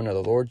second coming of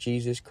the Lord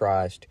Jesus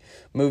Christ.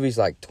 Movies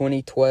like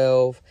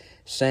 2012,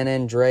 San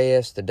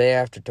Andreas, The Day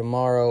After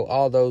Tomorrow,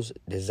 all those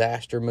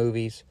disaster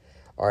movies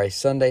are a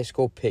Sunday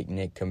school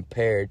picnic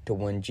compared to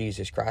when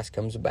Jesus Christ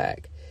comes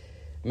back.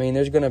 I mean,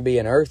 there's going to be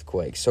an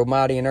earthquake, so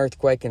mighty an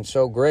earthquake and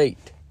so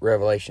great,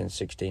 Revelation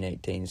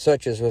 16:18,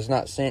 such as was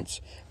not since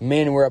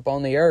men were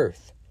upon the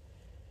earth.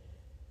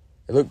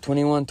 Luke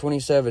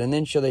 21:27, "And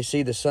then shall they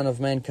see the Son of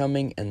Man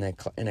coming in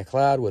a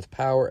cloud with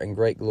power and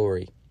great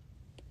glory."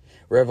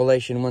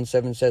 Revelation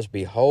 1:7 says,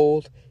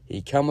 "Behold,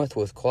 he cometh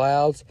with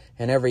clouds,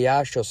 and every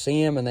eye shall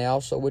see him, and they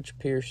also which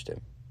pierced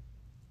him."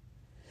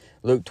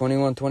 Luke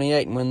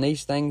 21:28, "And when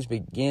these things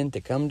begin to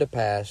come to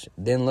pass,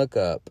 then look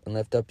up and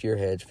lift up your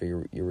heads, for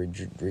your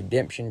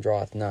redemption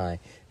draweth nigh."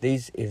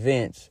 These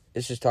events,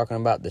 this is talking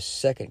about the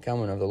second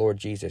coming of the Lord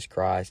Jesus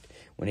Christ,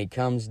 when he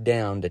comes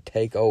down to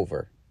take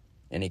over.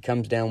 And he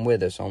comes down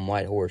with us on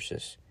white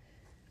horses.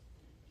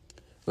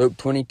 Luke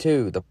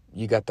 22,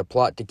 you got the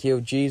plot to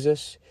kill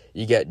Jesus.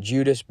 You got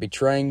Judas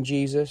betraying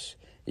Jesus.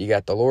 You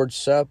got the Lord's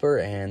Supper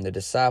and the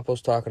disciples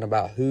talking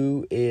about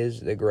who is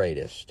the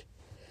greatest.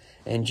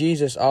 And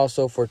Jesus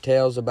also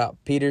foretells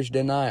about Peter's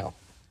denial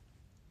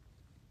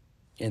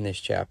in this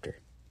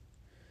chapter.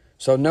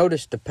 So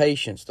notice the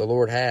patience the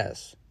Lord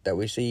has, that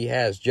we see he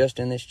has just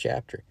in this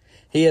chapter.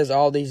 He has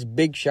all these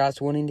big shots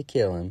wanting to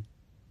kill him.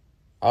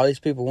 All these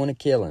people want to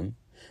kill him.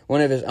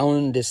 One of his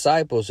own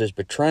disciples is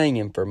betraying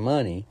him for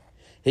money.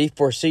 He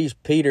foresees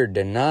Peter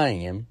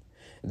denying him.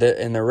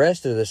 And the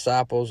rest of the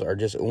disciples are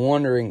just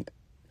wondering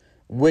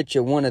which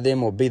one of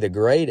them will be the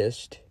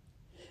greatest.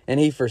 And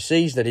he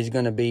foresees that he's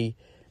going to be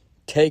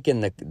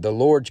taking the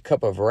Lord's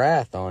cup of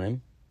wrath on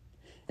him.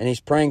 And he's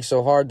praying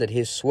so hard that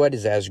his sweat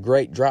is as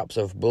great drops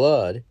of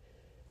blood.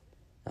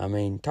 I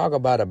mean, talk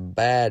about a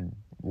bad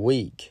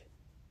week,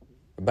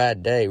 a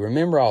bad day.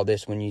 Remember all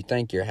this when you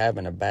think you're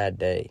having a bad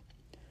day.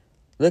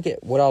 Look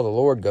at what all the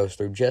Lord goes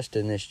through just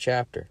in this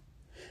chapter.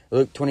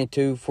 Luke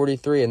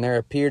 22:43, "And there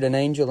appeared an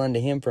angel unto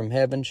him from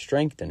heaven,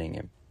 strengthening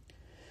him."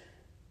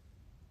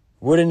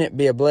 Wouldn't it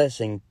be a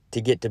blessing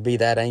to get to be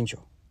that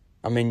angel?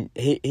 I mean,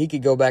 he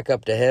could go back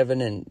up to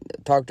heaven and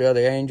talk to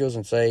other angels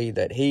and say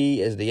that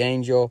he is the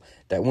angel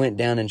that went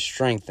down and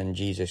strengthened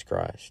Jesus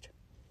Christ.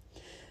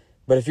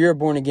 But if you're a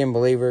born-again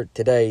believer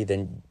today,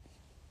 then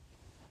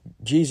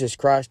Jesus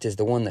Christ is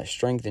the one that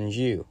strengthens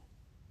you.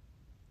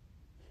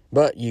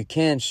 But you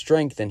can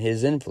strengthen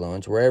his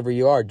influence wherever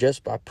you are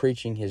just by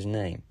preaching his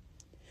name.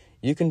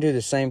 You can do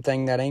the same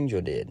thing that angel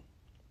did.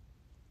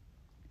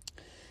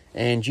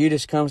 And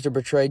Judas comes to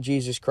betray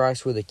Jesus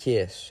Christ with a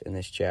kiss in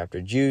this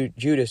chapter.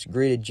 Judas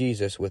greeted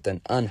Jesus with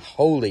an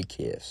unholy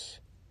kiss.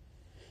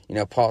 You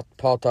know,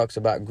 Paul talks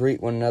about greet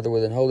one another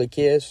with an holy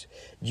kiss.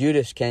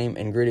 Judas came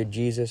and greeted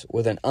Jesus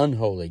with an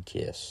unholy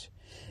kiss.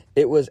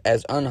 It was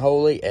as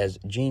unholy as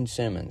Gene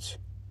Simmons.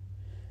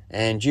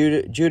 And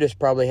Judas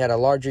probably had a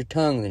larger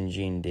tongue than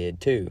Gene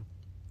did, too.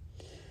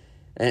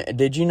 And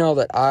did you know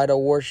that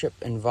idol worship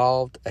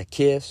involved a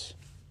kiss?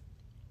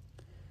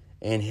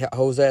 In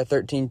Hosea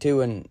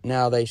 13:2, "And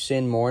now they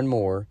sin more and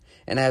more,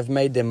 and have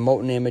made them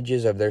molten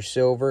images of their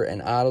silver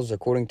and idols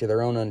according to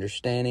their own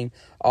understanding.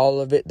 All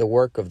of it the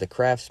work of the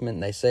craftsmen,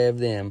 they say of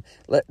them,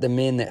 let the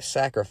men that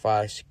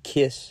sacrifice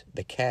kiss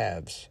the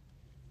calves."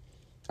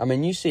 I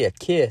mean, you see a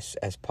kiss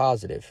as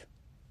positive.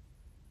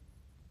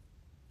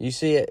 You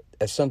see it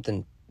as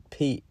something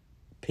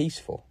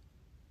peaceful.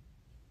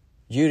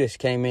 Judas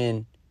came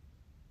in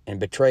and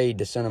betrayed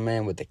the Son of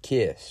Man with a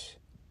kiss.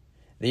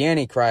 The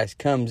Antichrist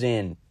comes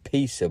in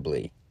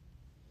peaceably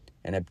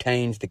and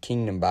obtains the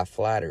kingdom by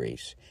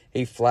flatteries.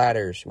 He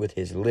flatters with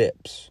his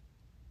lips.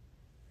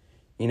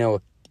 You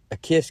know, a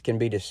kiss can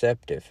be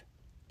deceptive.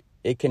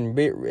 It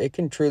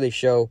can truly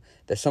show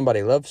that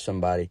somebody loves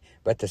somebody,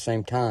 but at the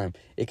same time,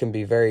 it can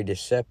be very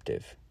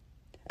deceptive.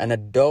 An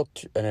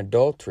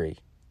adultery,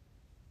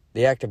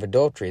 the act of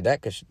adultery,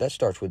 that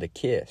starts with a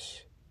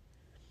kiss.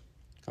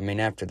 I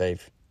mean, after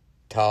they've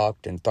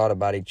talked and thought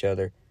about each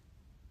other,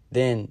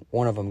 then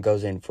one of them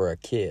goes in for a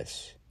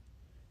kiss,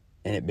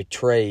 and it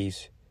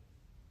betrays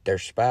their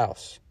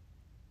spouse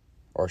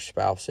or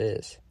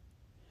spouses.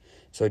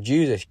 So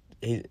Judas,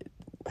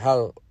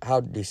 how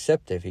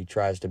deceptive he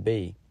tries to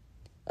be,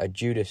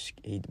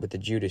 with the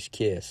Judas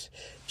kiss.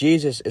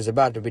 Jesus is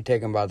about to be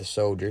taken by the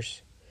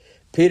soldiers.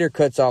 Peter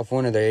cuts off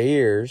one of their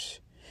ears,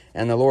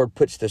 and the Lord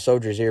puts the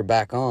soldier's ear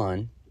back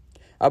on.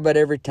 I bet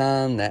every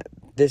time that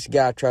this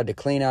guy tried to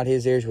clean out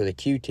his ears with a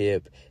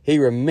Q-tip, he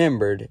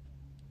remembered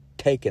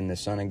taking the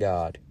Son of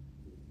God.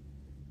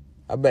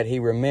 I bet he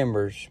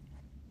remembers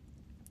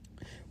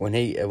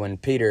when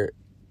Peter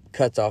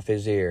cuts off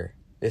his ear.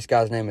 This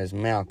guy's name is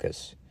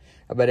Malchus.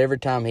 I bet every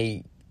time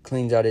he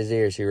cleans out his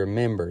ears, he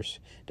remembers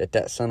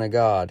that Son of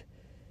God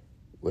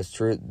was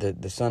true.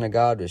 The Son of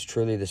God was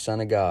truly the Son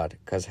of God.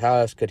 Because how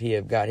else could he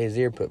have got his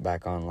ear put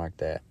back on like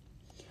that?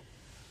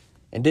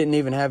 And didn't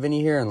even have any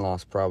hearing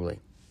loss, probably.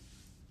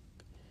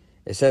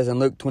 It says in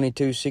Luke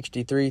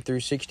 22:63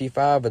 through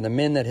 65, and the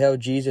men that held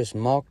Jesus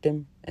mocked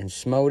him and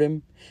smote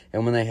him,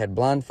 and when they had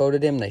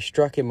blindfolded him, they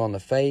struck him on the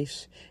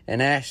face,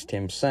 and asked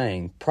him,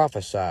 saying,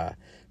 Prophesy,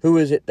 who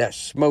is it that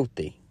smote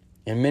thee?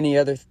 And many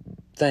other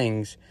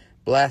things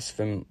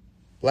blasphemously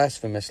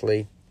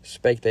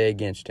spake they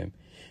against him.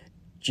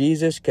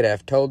 Jesus could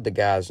have told the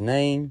guy's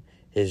name,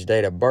 his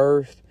date of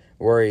birth,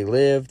 where he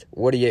lived,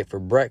 what he ate for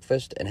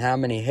breakfast, and how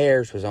many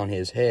hairs was on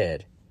his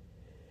head.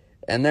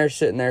 And they're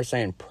sitting there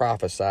saying,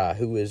 Prophesy,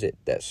 who is it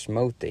that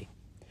smote thee?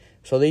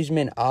 So these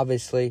men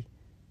obviously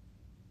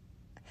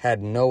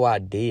had no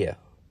idea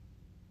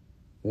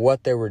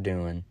what they were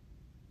doing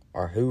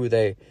or who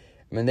they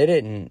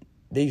didn't,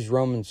 these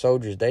Roman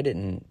soldiers,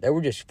 they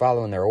were just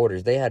following their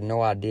orders. They had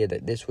no idea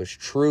that this was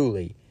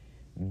truly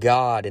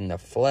God in the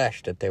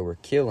flesh that they were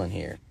killing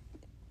here.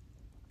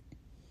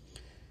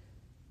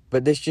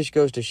 But this just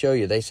goes to show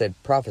you, they said,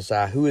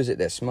 Prophesy, who is it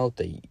that smote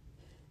thee?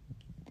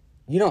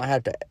 You don't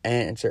have to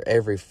answer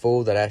every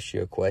fool that asks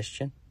you a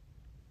question.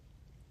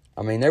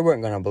 I mean, they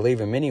weren't going to believe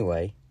him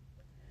anyway.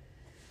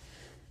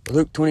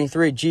 Luke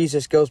 23,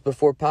 Jesus goes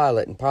before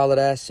Pilate, and Pilate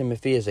asks him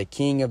if he is a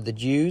king of the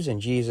Jews,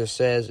 and Jesus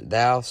says,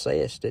 Thou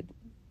sayest it.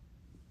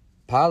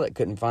 Pilate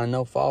couldn't find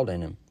no fault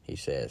in him, he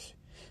says.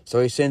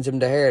 So he sends him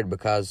to Herod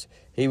because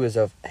he was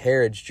of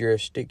Herod's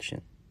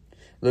jurisdiction.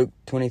 Luke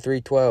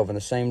 23:12, and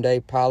the same day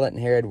Pilate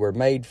and Herod were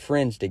made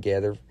friends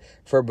together,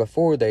 for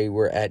before they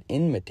were at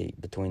enmity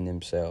between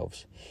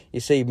themselves.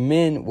 You see,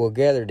 men will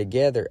gather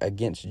together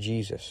against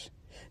Jesus,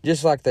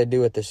 just like they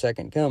do at the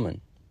second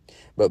coming.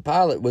 But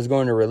Pilate was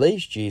going to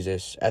release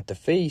Jesus at the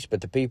feast,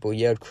 but the people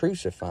yelled,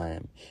 Crucify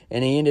him.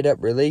 And he ended up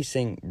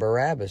releasing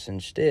Barabbas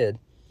instead.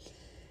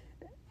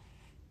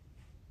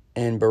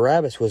 And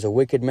Barabbas was a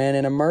wicked man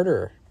and a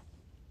murderer.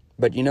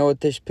 But you know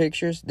what this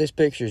pictures? This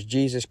pictures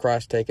Jesus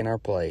Christ taking our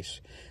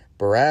place.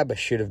 Barabbas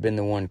should have been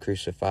the one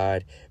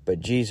crucified, but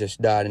Jesus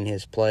died in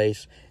his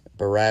place.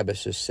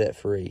 Barabbas is set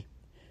free.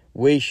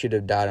 We should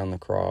have died on the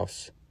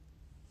cross.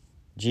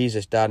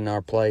 Jesus died in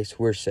our place.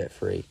 We're set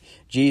free.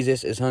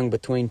 Jesus is hung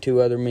between two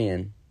other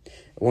men.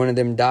 One of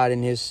them died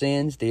in his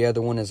sins. The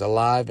other one is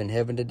alive in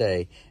heaven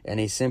today. And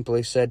he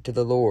simply said to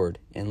the Lord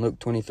in Luke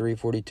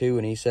 23:42,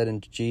 and he said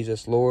unto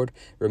Jesus, Lord,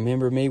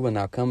 remember me when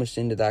thou comest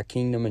into thy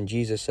kingdom. And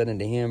Jesus said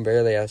unto him,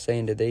 Verily I say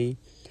unto thee,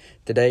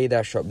 today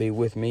thou shalt be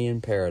with me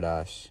in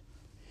paradise.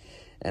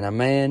 And a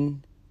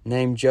man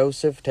named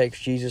Joseph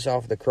takes Jesus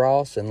off the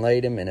cross and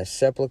laid him in a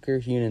sepulchre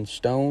hewn in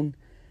stone.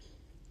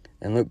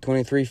 In Luke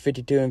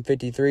 23:52 and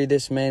 53,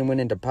 this man went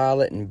into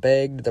Pilate and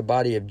begged the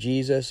body of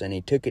Jesus, and he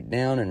took it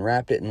down and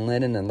wrapped it in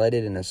linen and laid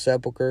it in a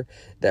sepulchre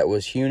that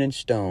was hewn in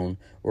stone,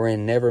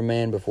 wherein never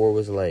man before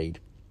was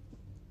laid.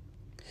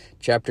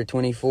 Chapter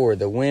 24,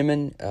 the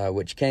women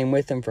which came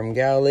with him from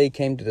Galilee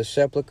came to the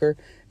sepulchre,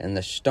 and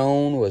the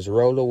stone was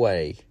rolled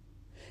away.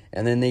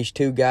 And then these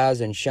two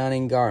guys in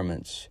shining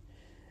garments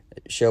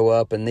show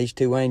up, and these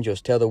two angels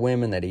tell the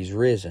women that he's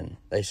risen.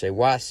 They say,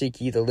 Why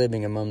seek ye the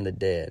living among the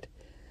dead?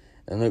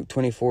 In Luke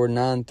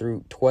 24:9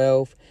 through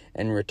 12,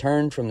 and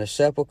returned from the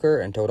sepulchre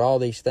and told all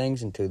these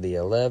things unto the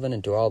 11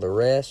 and to all the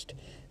rest.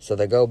 So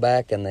they go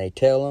back and they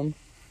tell him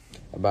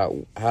about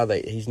how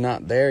he's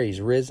not there,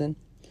 he's risen.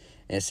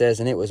 And it says,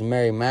 And it was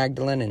Mary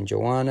Magdalene and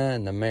Joanna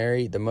and the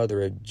Mary, the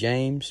mother of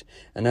James,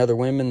 and other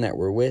women that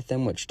were with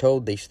him, which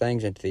told these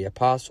things unto the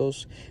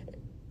apostles.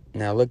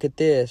 Now look at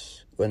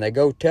this. When they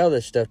go tell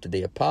this stuff to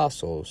the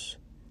apostles,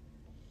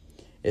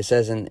 it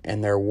says,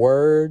 and their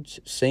words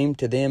seemed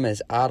to them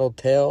as idle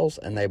tales,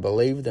 and they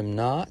believed them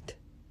not.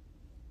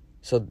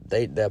 So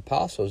the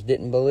apostles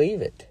didn't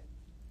believe it.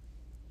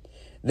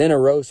 Then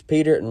arose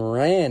Peter and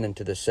ran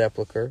into the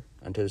sepulchre,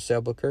 unto the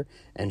sepulchre,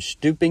 and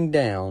stooping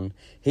down,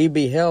 he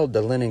beheld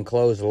the linen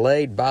clothes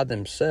laid by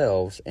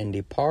themselves, and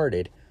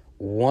departed,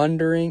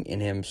 wondering in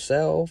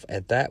himself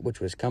at that which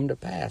was come to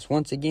pass.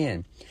 Once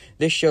again,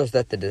 this shows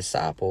that the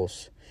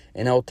disciples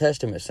and Old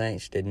Testament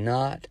saints did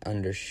not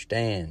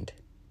understand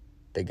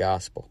the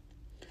gospel.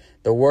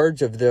 The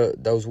words of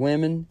those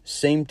women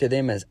seemed to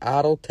them as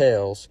idle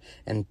tales,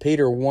 and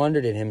Peter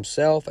wondered in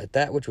himself at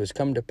that which was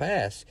come to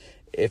pass.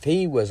 If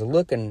he was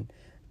looking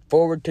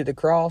forward to the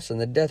cross and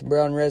the death,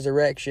 burial, and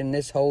resurrection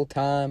this whole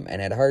time, and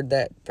had heard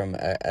that from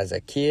as a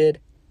kid,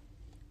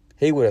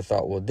 he would have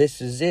thought, well, this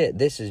is it.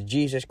 This is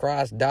Jesus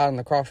Christ died on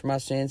the cross for my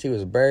sins. He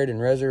was buried and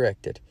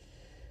resurrected.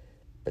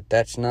 But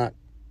that's not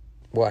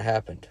what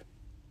happened.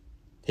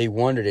 He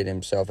wondered in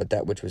himself at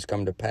that which was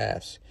come to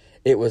pass.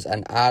 It was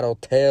an idle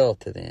tale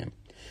to them.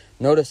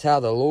 Notice how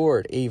the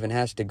Lord even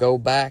has to go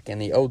back in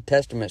the Old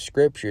Testament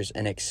scriptures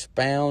and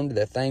expound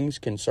the things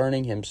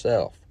concerning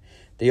himself.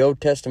 The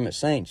Old Testament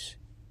saints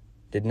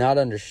did not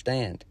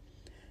understand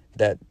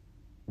that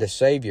the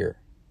Savior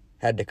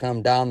had to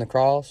come down the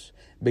cross,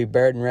 be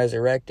buried and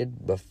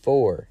resurrected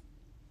before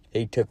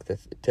he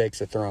takes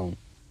the throne.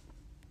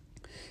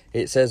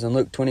 It says in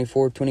Luke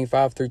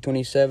 24:25 through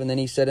 27, Then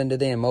he said unto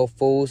them, O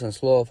fools and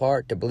slow of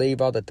heart, to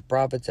believe all that the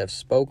prophets have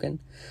spoken,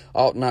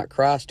 ought not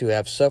Christ to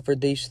have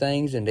suffered these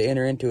things, and to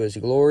enter into his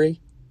glory?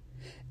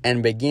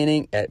 And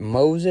beginning at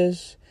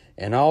Moses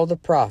and all the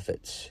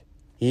prophets,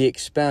 he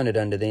expounded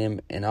unto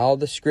them in all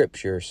the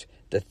scriptures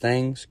the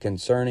things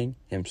concerning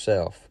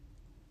himself.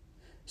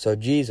 So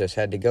Jesus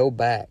had to go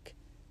back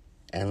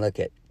and look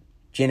at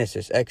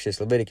Genesis, Exodus,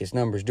 Leviticus,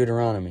 Numbers,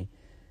 Deuteronomy.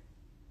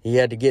 He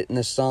had to get in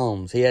the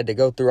Psalms. He had to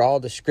go through all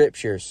the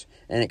scriptures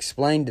and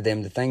explain to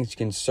them the things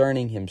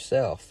concerning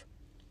himself.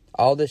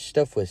 All this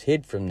stuff was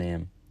hid from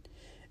them.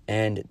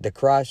 And the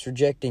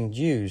Christ-rejecting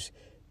Jews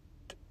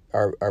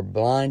are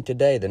blind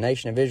today. The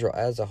nation of Israel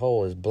as a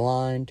whole is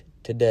blind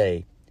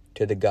today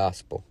to the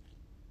gospel.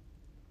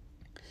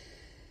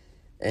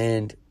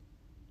 And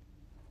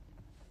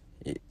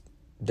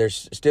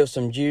there's still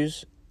some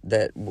Jews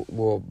that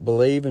will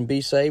believe and be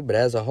saved, but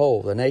as a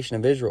whole, the nation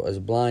of Israel is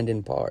blind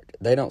in part.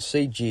 They don't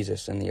see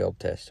Jesus in the Old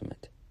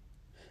Testament.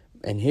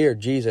 And here,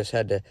 Jesus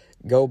had to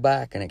go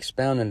back and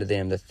expound unto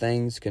them the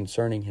things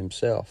concerning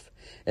himself.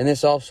 And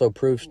this also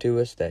proves to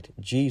us that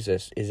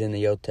Jesus is in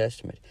the Old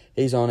Testament.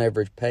 He's on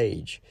every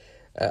page.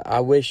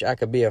 I wish I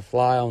could be a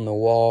fly on the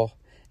wall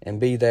and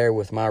be there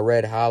with my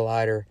red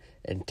highlighter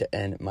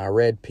and my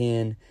red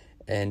pen.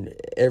 And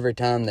every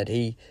time that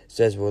he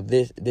says, well,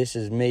 this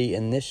is me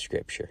in this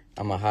scripture,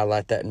 I'm going to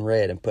highlight that in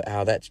red and put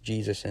how that's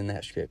Jesus in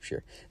that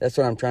scripture. That's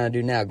what I'm trying to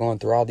do now, going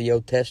through all the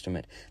Old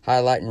Testament,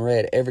 highlighting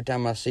red every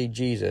time I see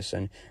Jesus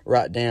and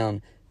write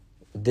down,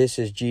 this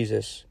is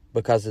Jesus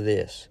because of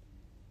this.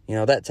 You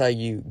know, that's how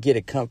you get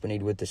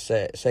accompanied with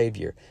the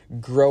Savior.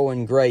 Grow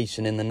in grace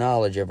and in the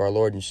knowledge of our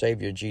Lord and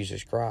Savior,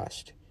 Jesus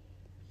Christ.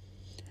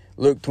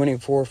 Luke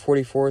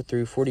 24:44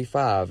 through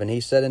 45, And he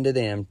said unto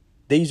them,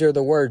 These are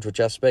the words which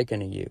I spake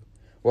unto you,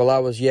 while I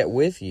was yet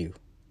with you.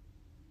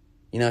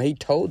 You know, he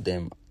told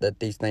them that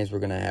these things were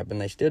going to happen.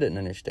 They still didn't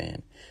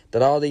understand.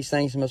 That all these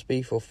things must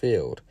be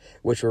fulfilled,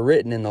 which were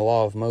written in the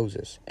law of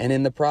Moses, and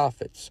in the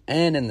prophets,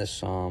 and in the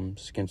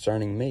Psalms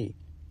concerning me.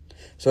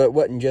 So it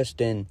wasn't just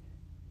in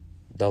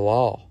the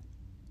law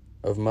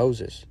of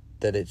Moses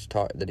that he's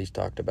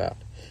talked about.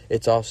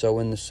 It's also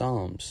in the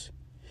Psalms.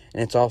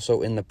 And it's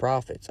also in the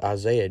prophets,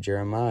 Isaiah,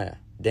 Jeremiah,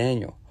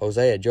 Daniel,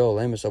 Hosea, Joel,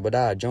 Amos,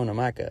 Obadiah, Jonah,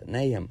 Micah,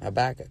 Nahum,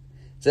 Habakkuk,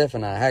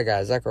 Zephaniah,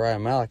 Haggai, Zechariah,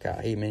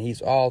 Malachi.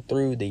 He's all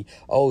through the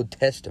Old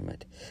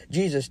Testament.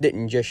 Jesus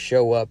didn't just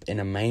show up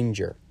in a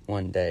manger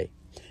one day.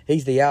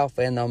 He's the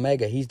Alpha and the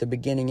Omega. He's the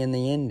beginning and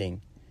the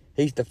ending.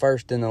 He's the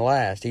first and the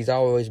last. He's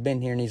always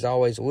been here and he's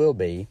always will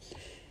be.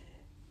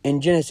 In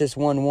Genesis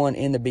 1:1,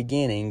 in the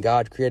beginning,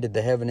 God created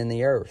the heaven and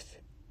the earth.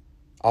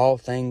 All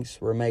things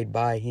were made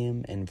by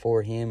him and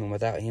for him, and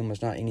without him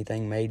was not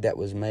anything made that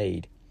was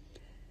made.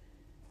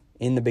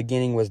 In the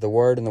beginning was the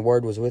Word, and the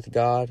Word was with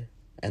God,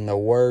 and the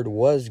Word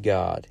was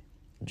God.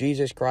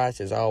 Jesus Christ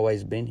has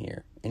always been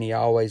here, and he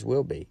always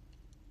will be.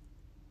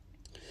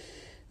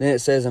 Then it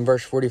says in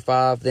verse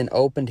 45, Then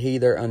opened he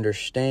their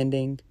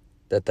understanding,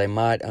 that they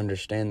might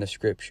understand the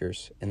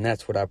Scriptures. And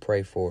that's what I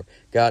pray for.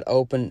 God,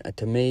 open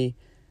to me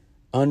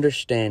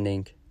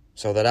understanding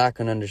so that I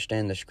can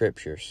understand the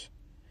Scriptures.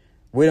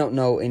 We don't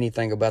know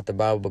anything about the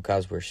Bible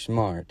because we're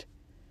smart.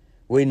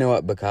 We know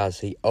it because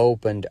he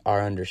opened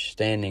our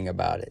understanding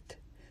about it.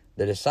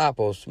 The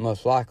disciples,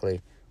 most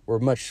likely, were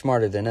much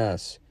smarter than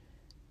us,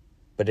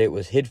 but it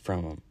was hid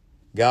from them.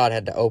 God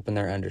had to open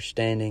their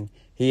understanding.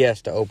 He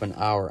has to open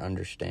our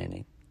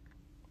understanding.